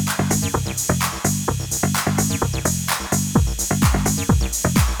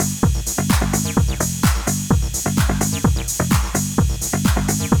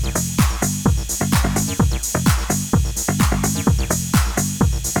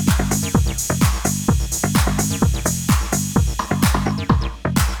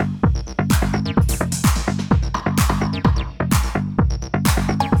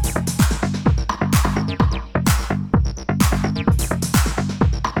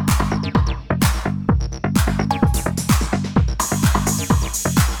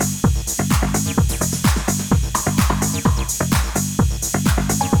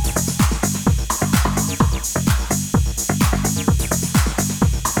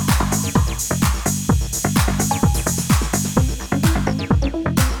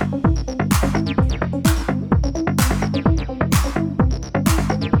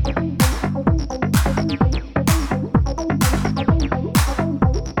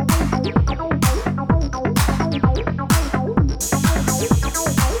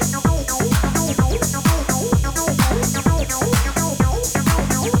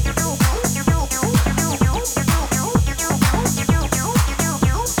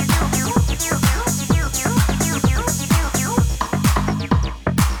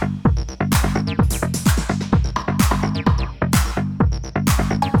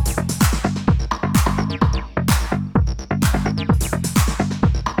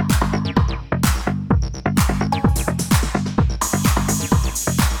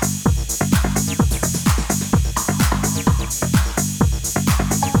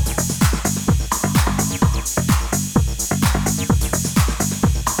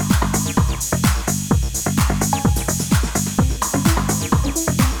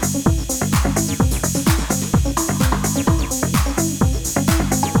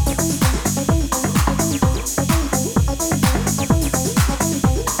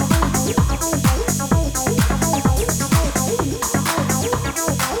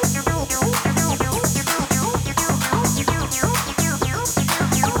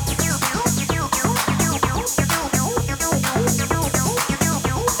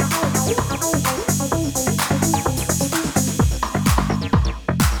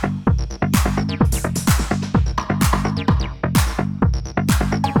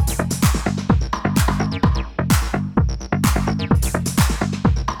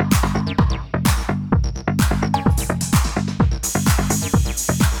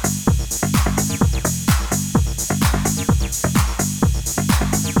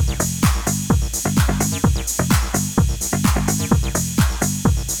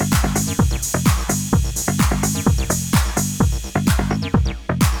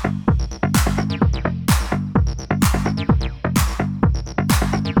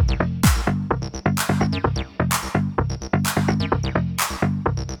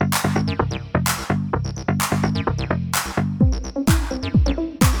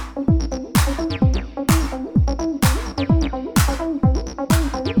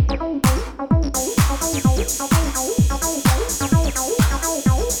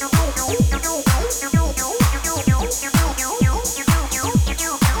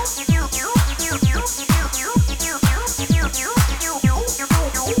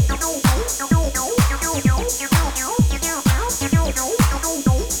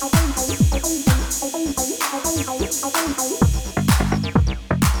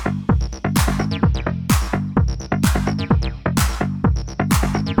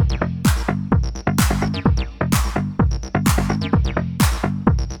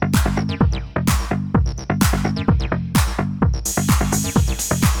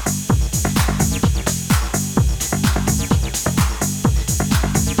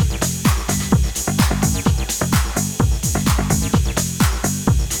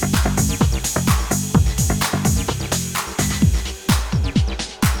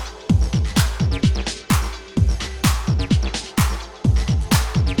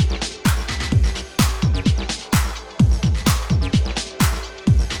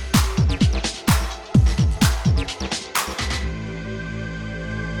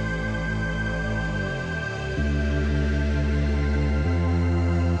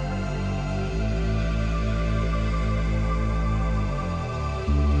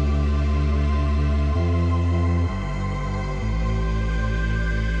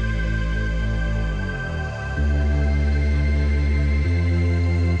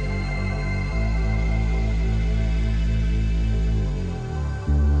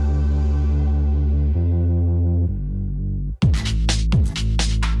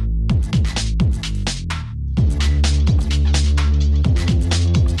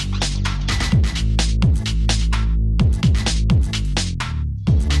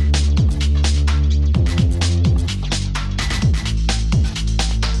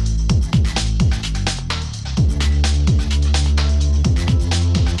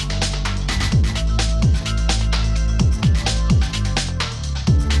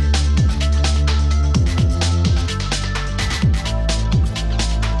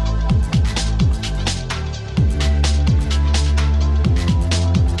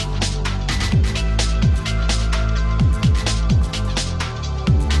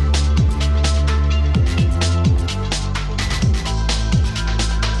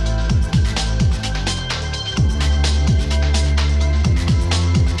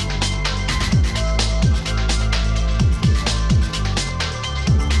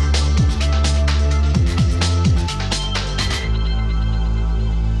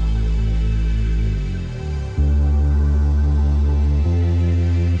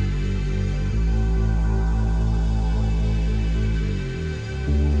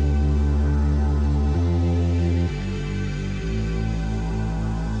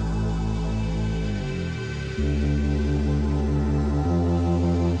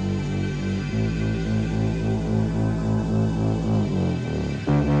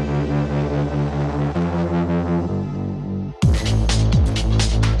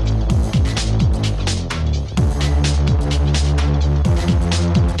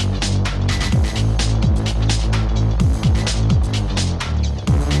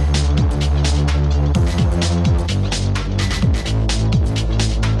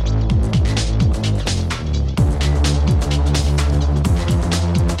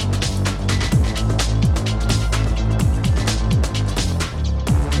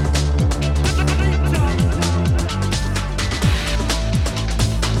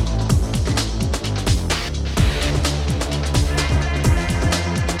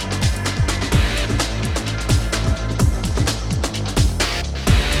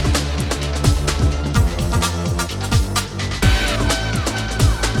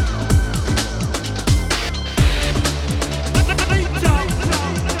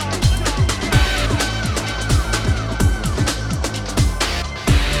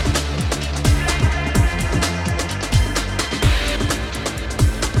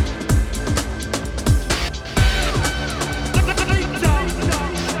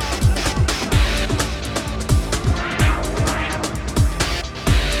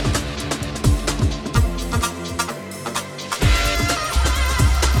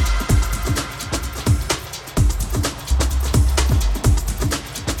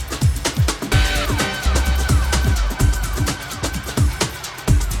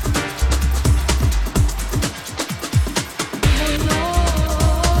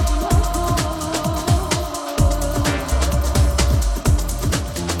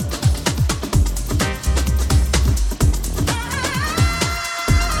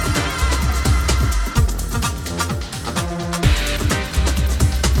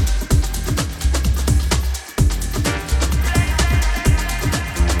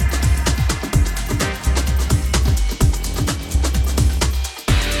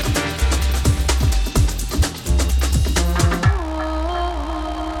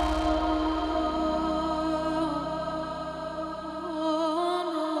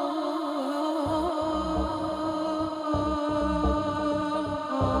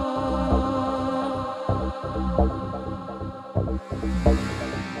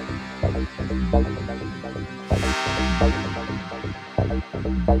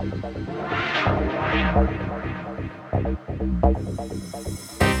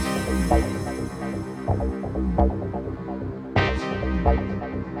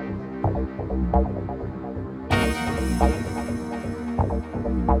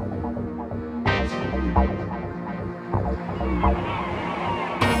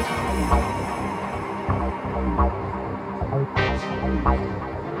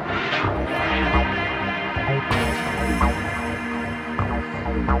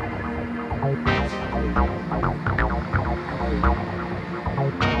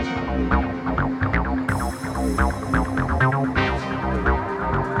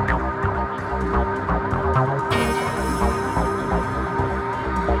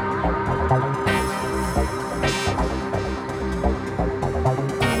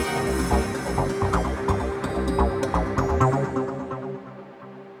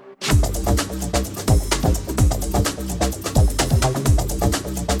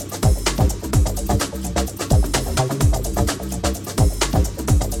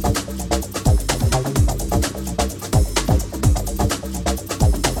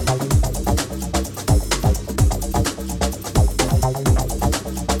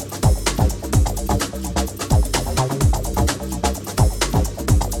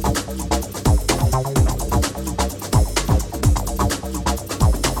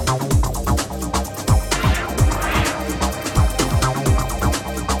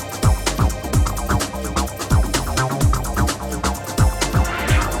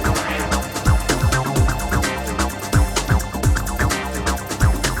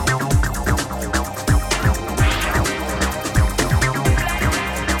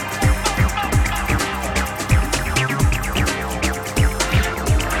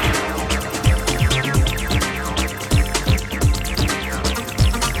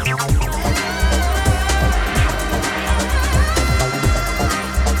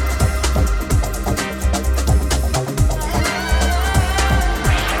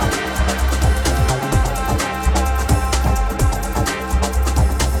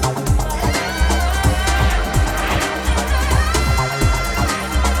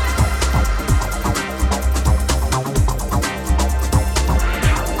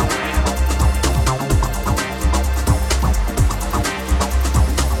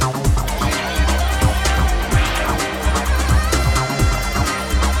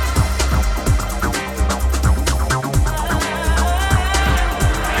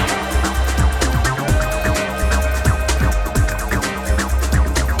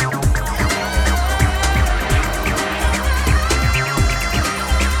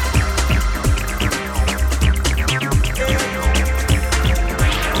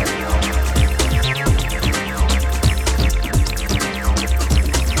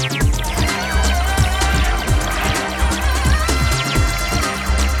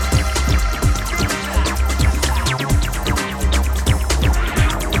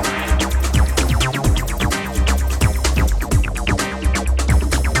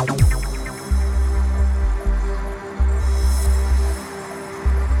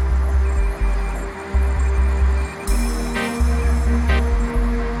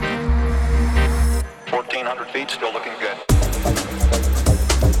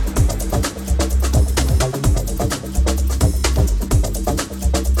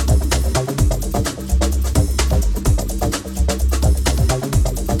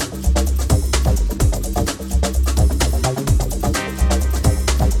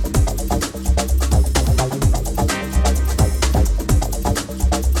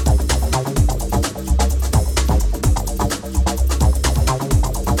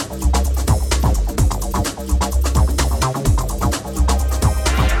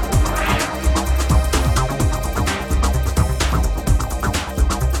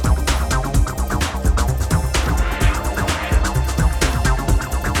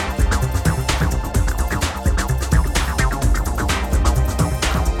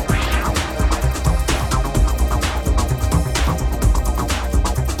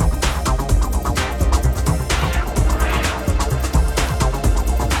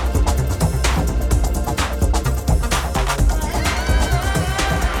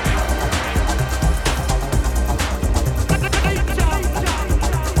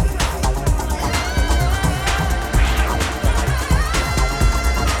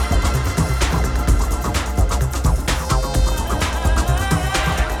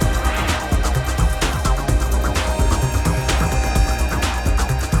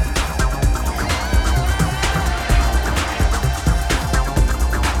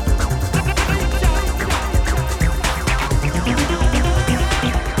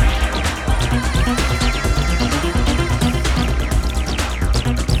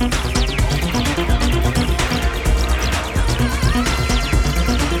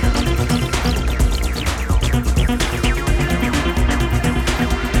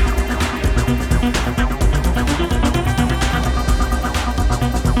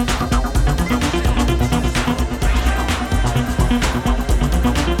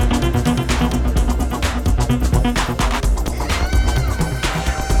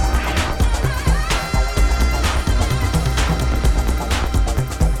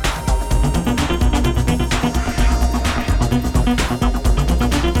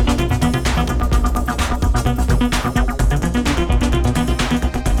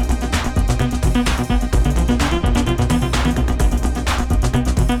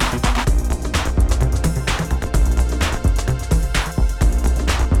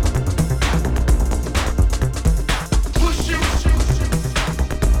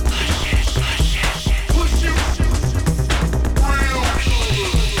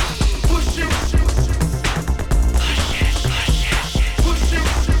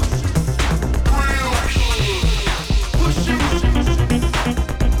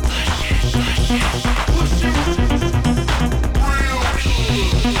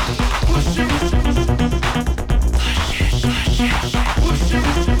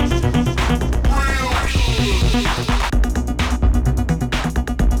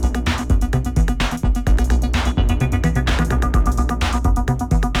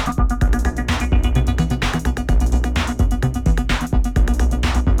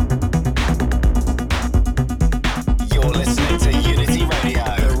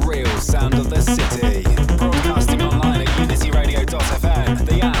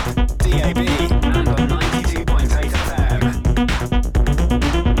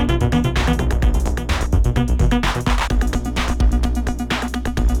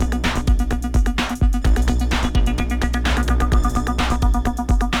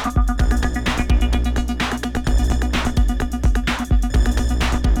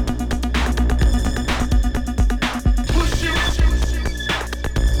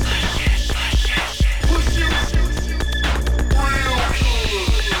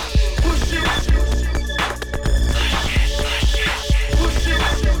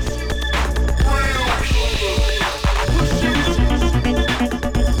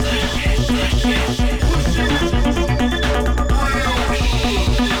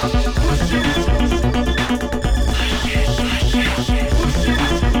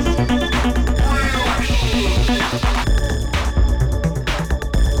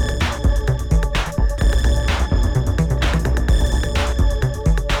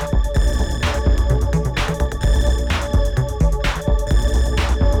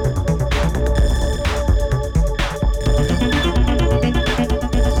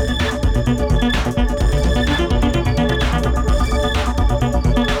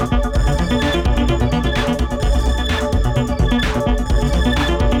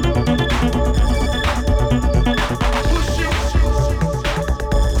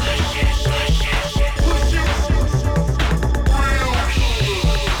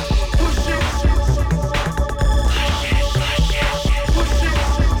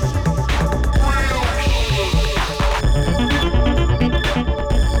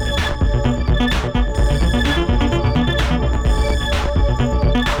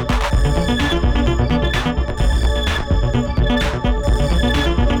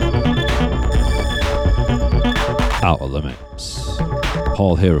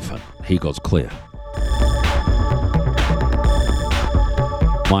 Paul Hierophant, He Goes Clear.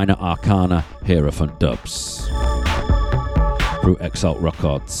 Minor Arcana Hierophant dubs through Exalt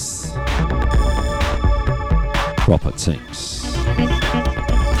Records. Proper things.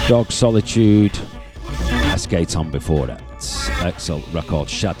 Dog Solitude, S.T.L before that. Exalt Record,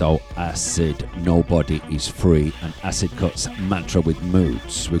 Shadow, Acid, Nobody is Free, and Acid Cuts Mantra with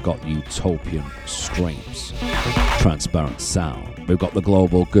Moods. We've got Utopian Streams, Transparent Sound. We've got The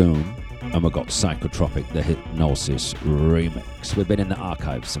Global Goon, and we've got Psychotropic, the Hypnosis remix. We've been in the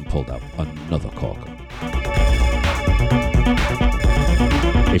archives and pulled out another corker.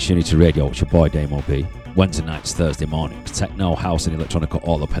 It's Unity Radio, it's your boy DAMO B. Wednesday nights, Thursday mornings, techno, house and electronica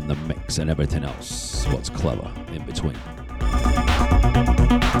all up in the mix, and everything else, what's clever in between.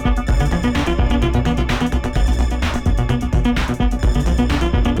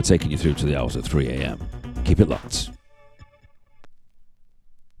 We're taking you through to the hours at 3 a.m. Keep it locked.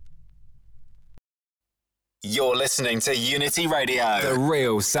 You're listening to Unity Radio, the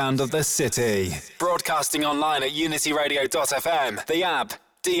real sound of the city. Broadcasting online at unityradio.fm, the app,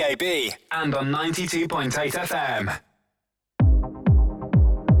 DAB, and on 92.8 FM.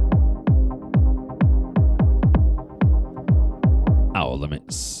 Hour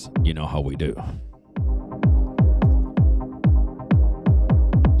limits, you know how we do.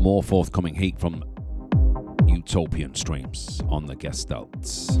 More forthcoming heat from Utopian streams on the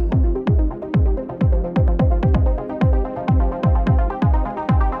Gestalt.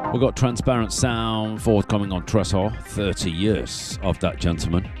 We've got Transparent Sound forthcoming on Tresor. 30 years of that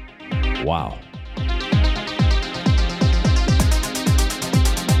gentleman. Wow.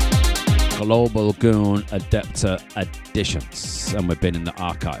 Global Goon Adepta Editions. And we've been in the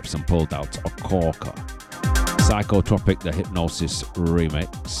archives and pulled out a corker. Psychotropic, the Hypnosis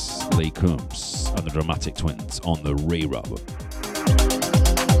remix. Lee Coombs and the Dramatic Twins on the re-rub.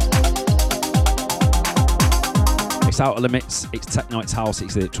 It's Outer Limits, it's techno, it's house,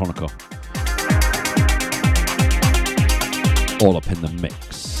 it's electronica. All up in the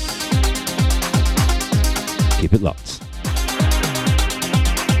mix. Keep it locked.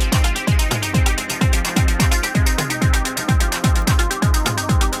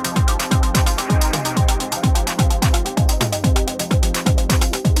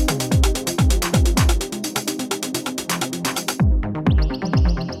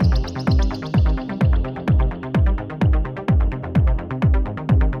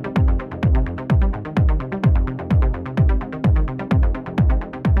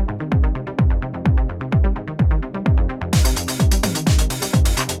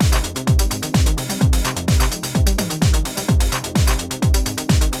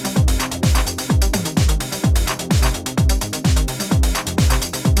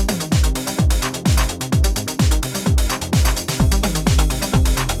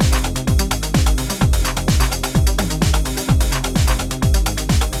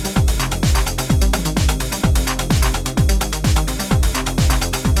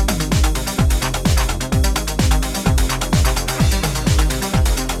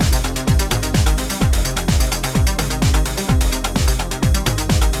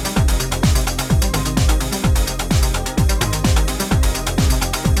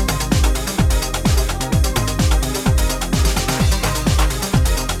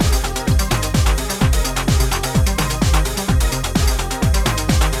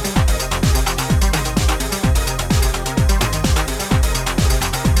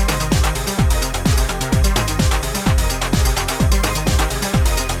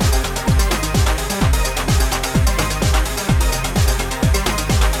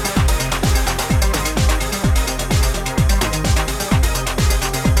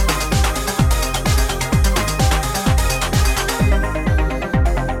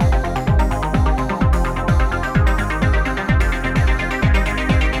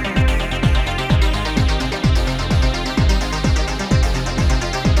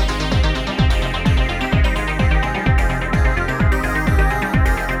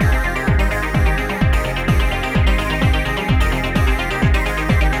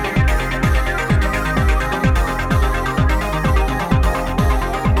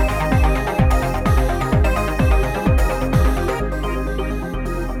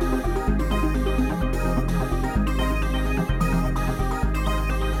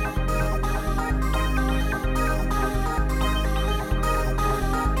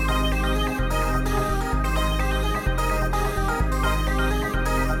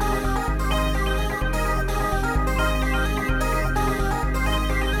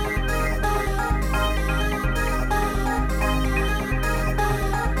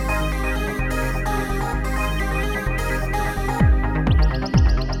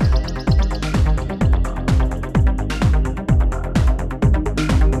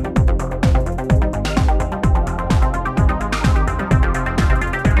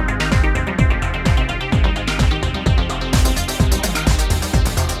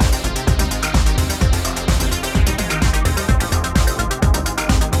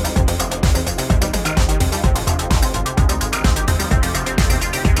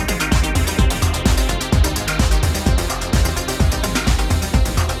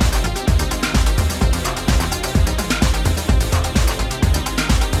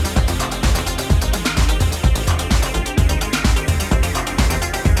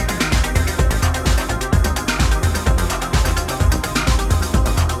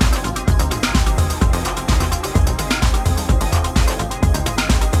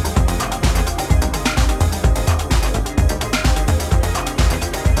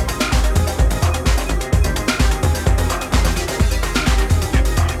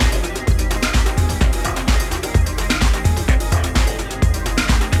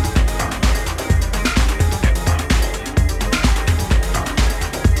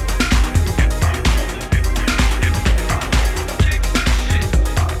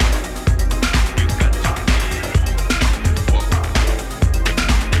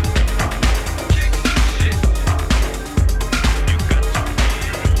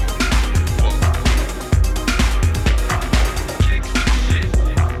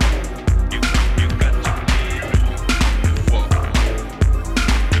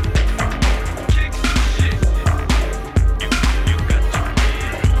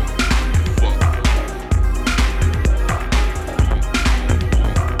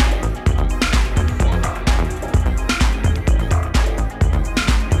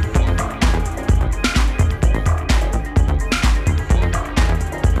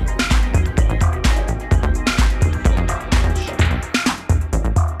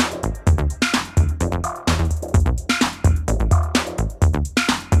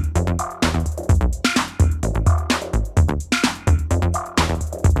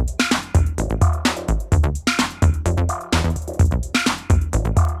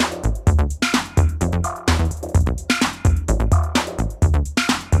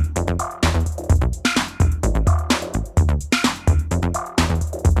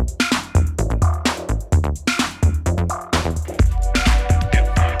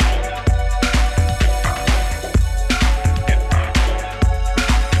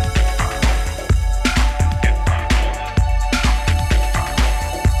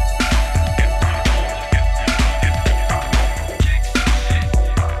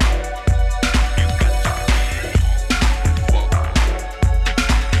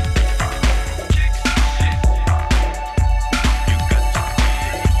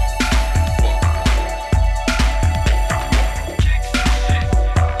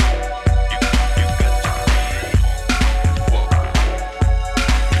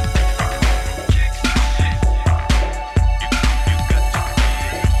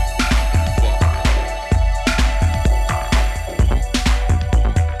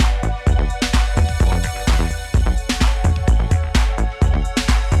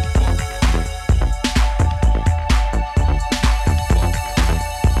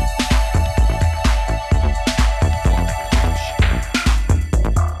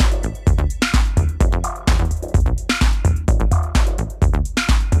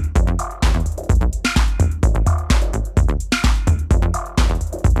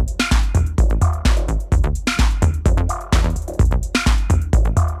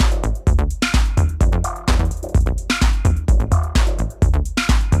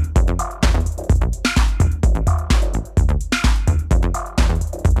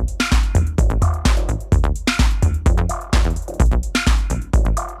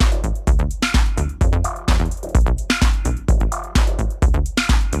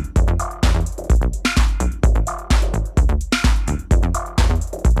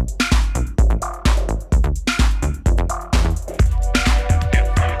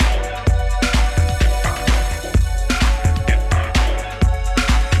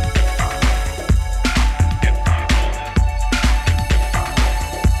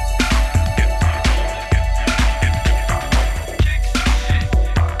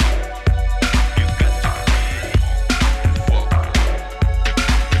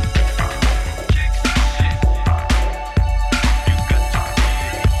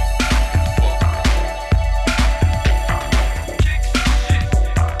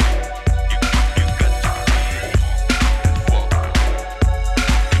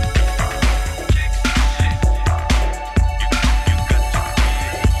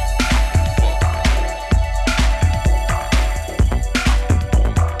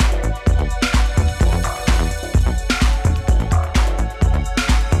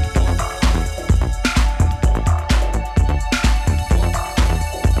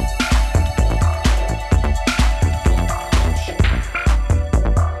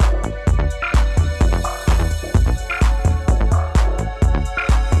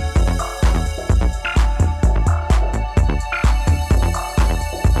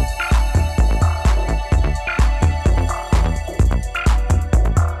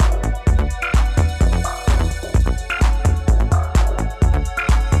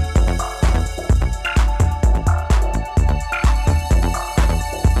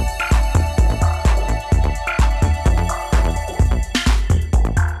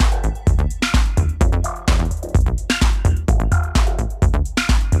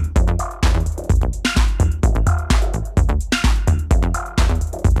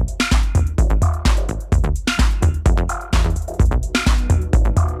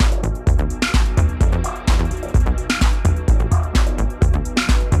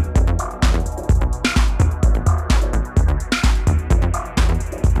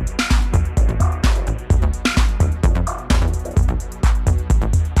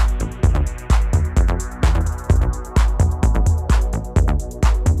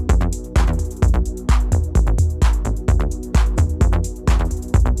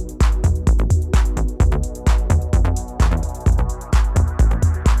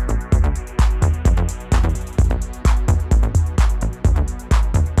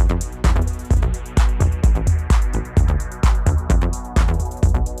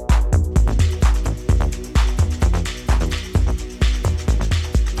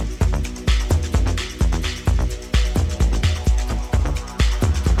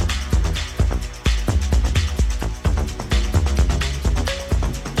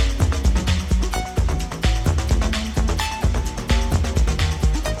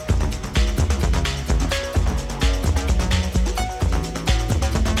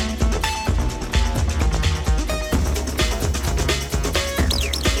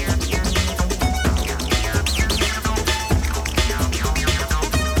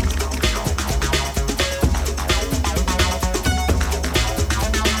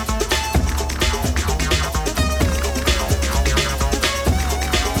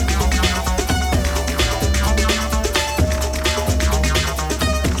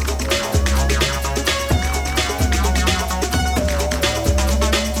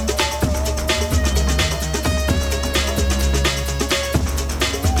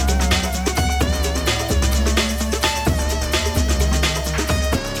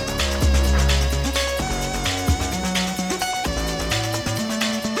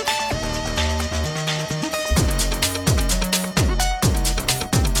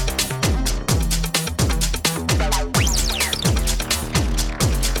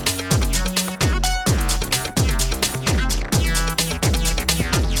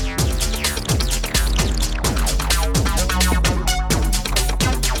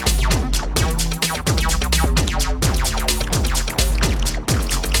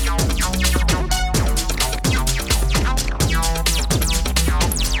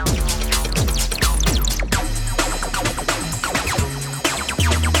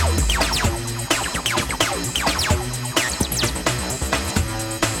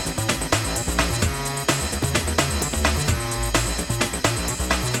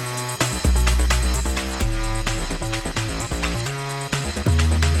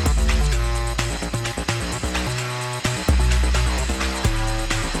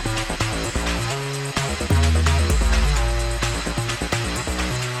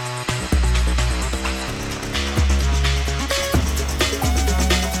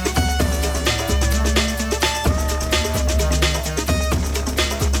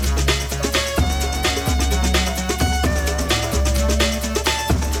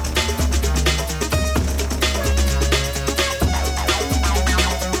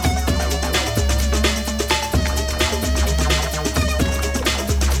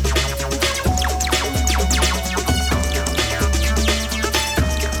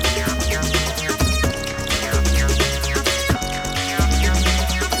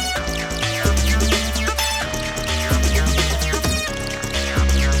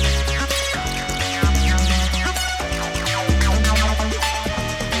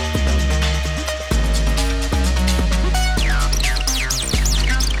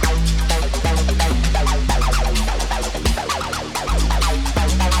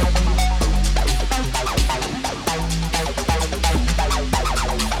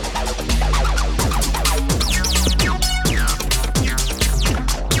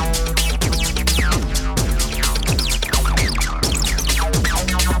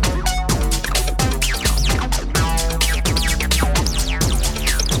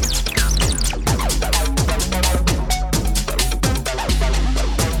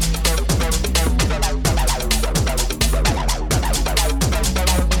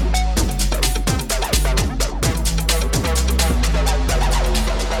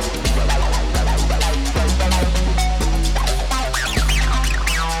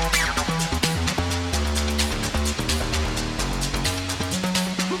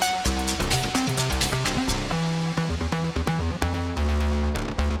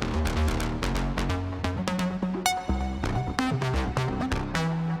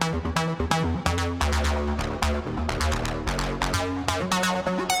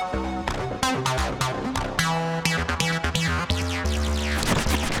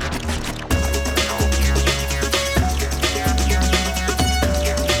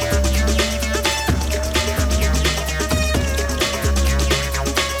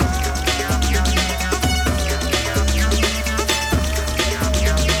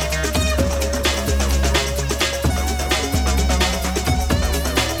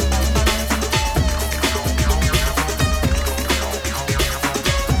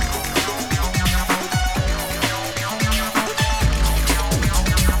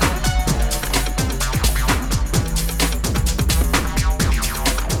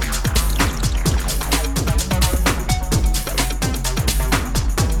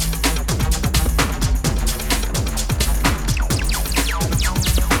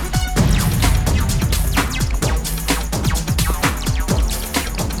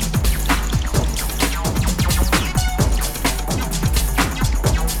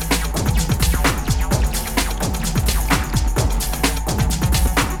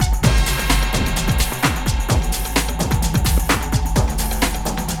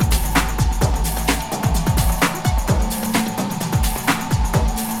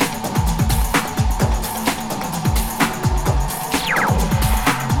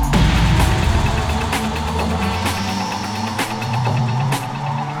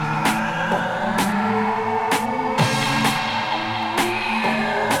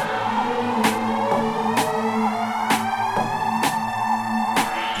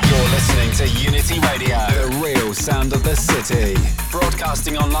 sound of the city.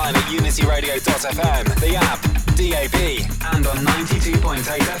 Broadcasting online at unityradio.fm, the app, DAB, and on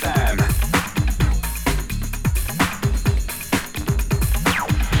 92.8 FM.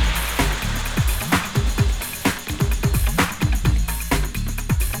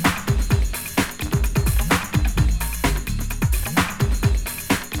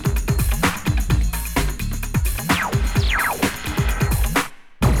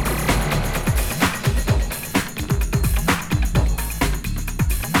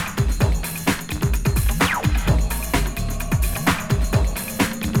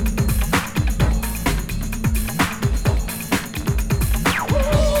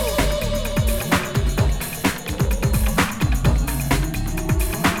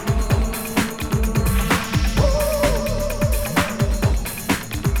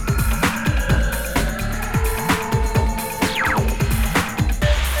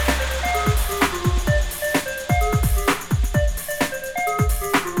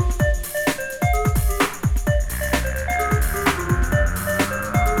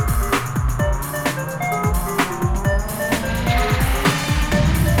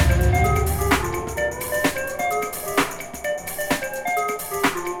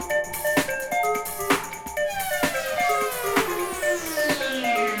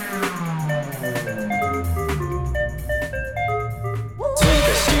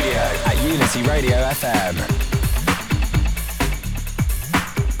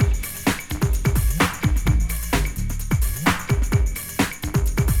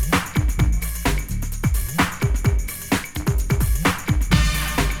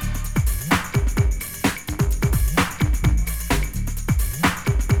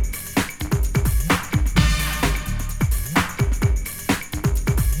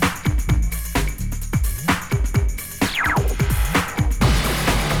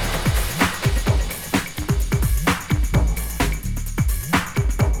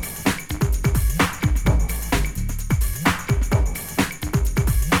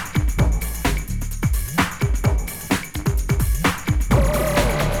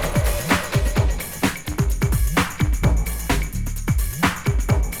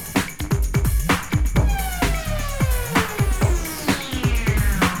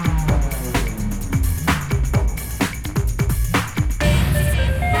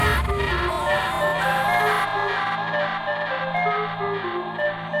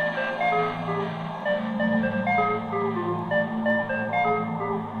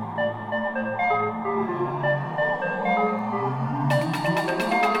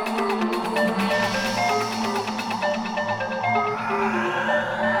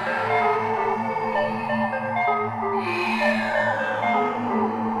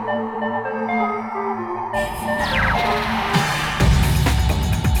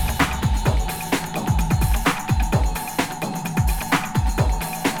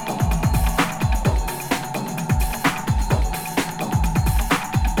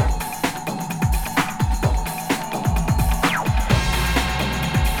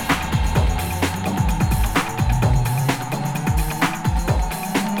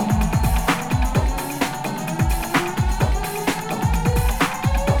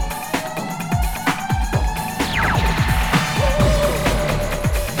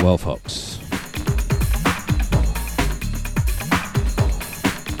 Well, folks,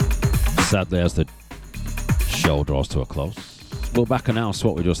 sadly, as the show draws to a close, we'll back announce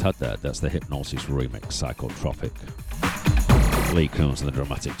what we just had there. That's the Hypnosis remix, Psychotropic. Lee Coons and the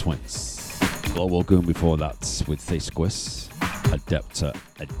Dramatic Twins. Global Goon before that with Nyquist. Adepta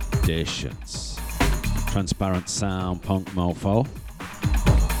Editions. Transparent Sound, Punk Mofo.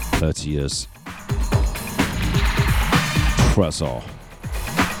 30 years. Treasure.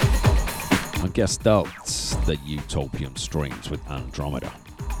 And Gestalt, the Utopian streams with Andromeda.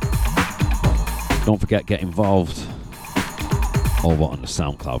 Don't forget, get involved over on the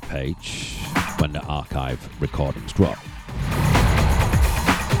SoundCloud page when the archive recordings drop.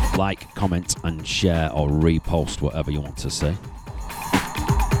 Like, comment, and share or repost whatever you want to say.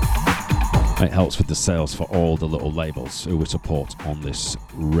 It helps with the sales for all the little labels who we support on this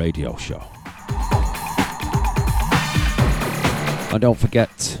radio show. And don't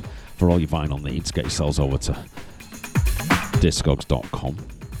forget, for all your vinyl needs, get yourselves over to discogs.com.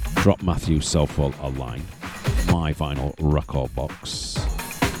 Drop Matthew Selfwell a line. My vinyl record box.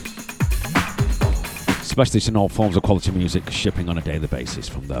 Specialists in all forms of quality music, shipping on a daily basis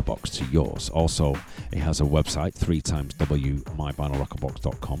from their box to yours. Also, it has a website,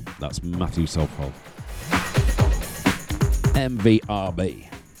 3xwmyvinylrecordbox.com. That's Matthew Selfwell.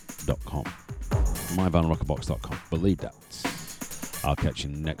 MVRB.com. Myvinylrecordbox.com. Believe that. I'll catch you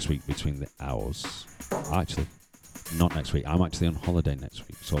next week between the hours. Actually, Not next week. I'm actually on holiday next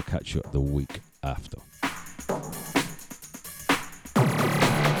week, so I'll catch you the week after.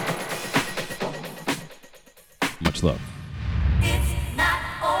 Much love.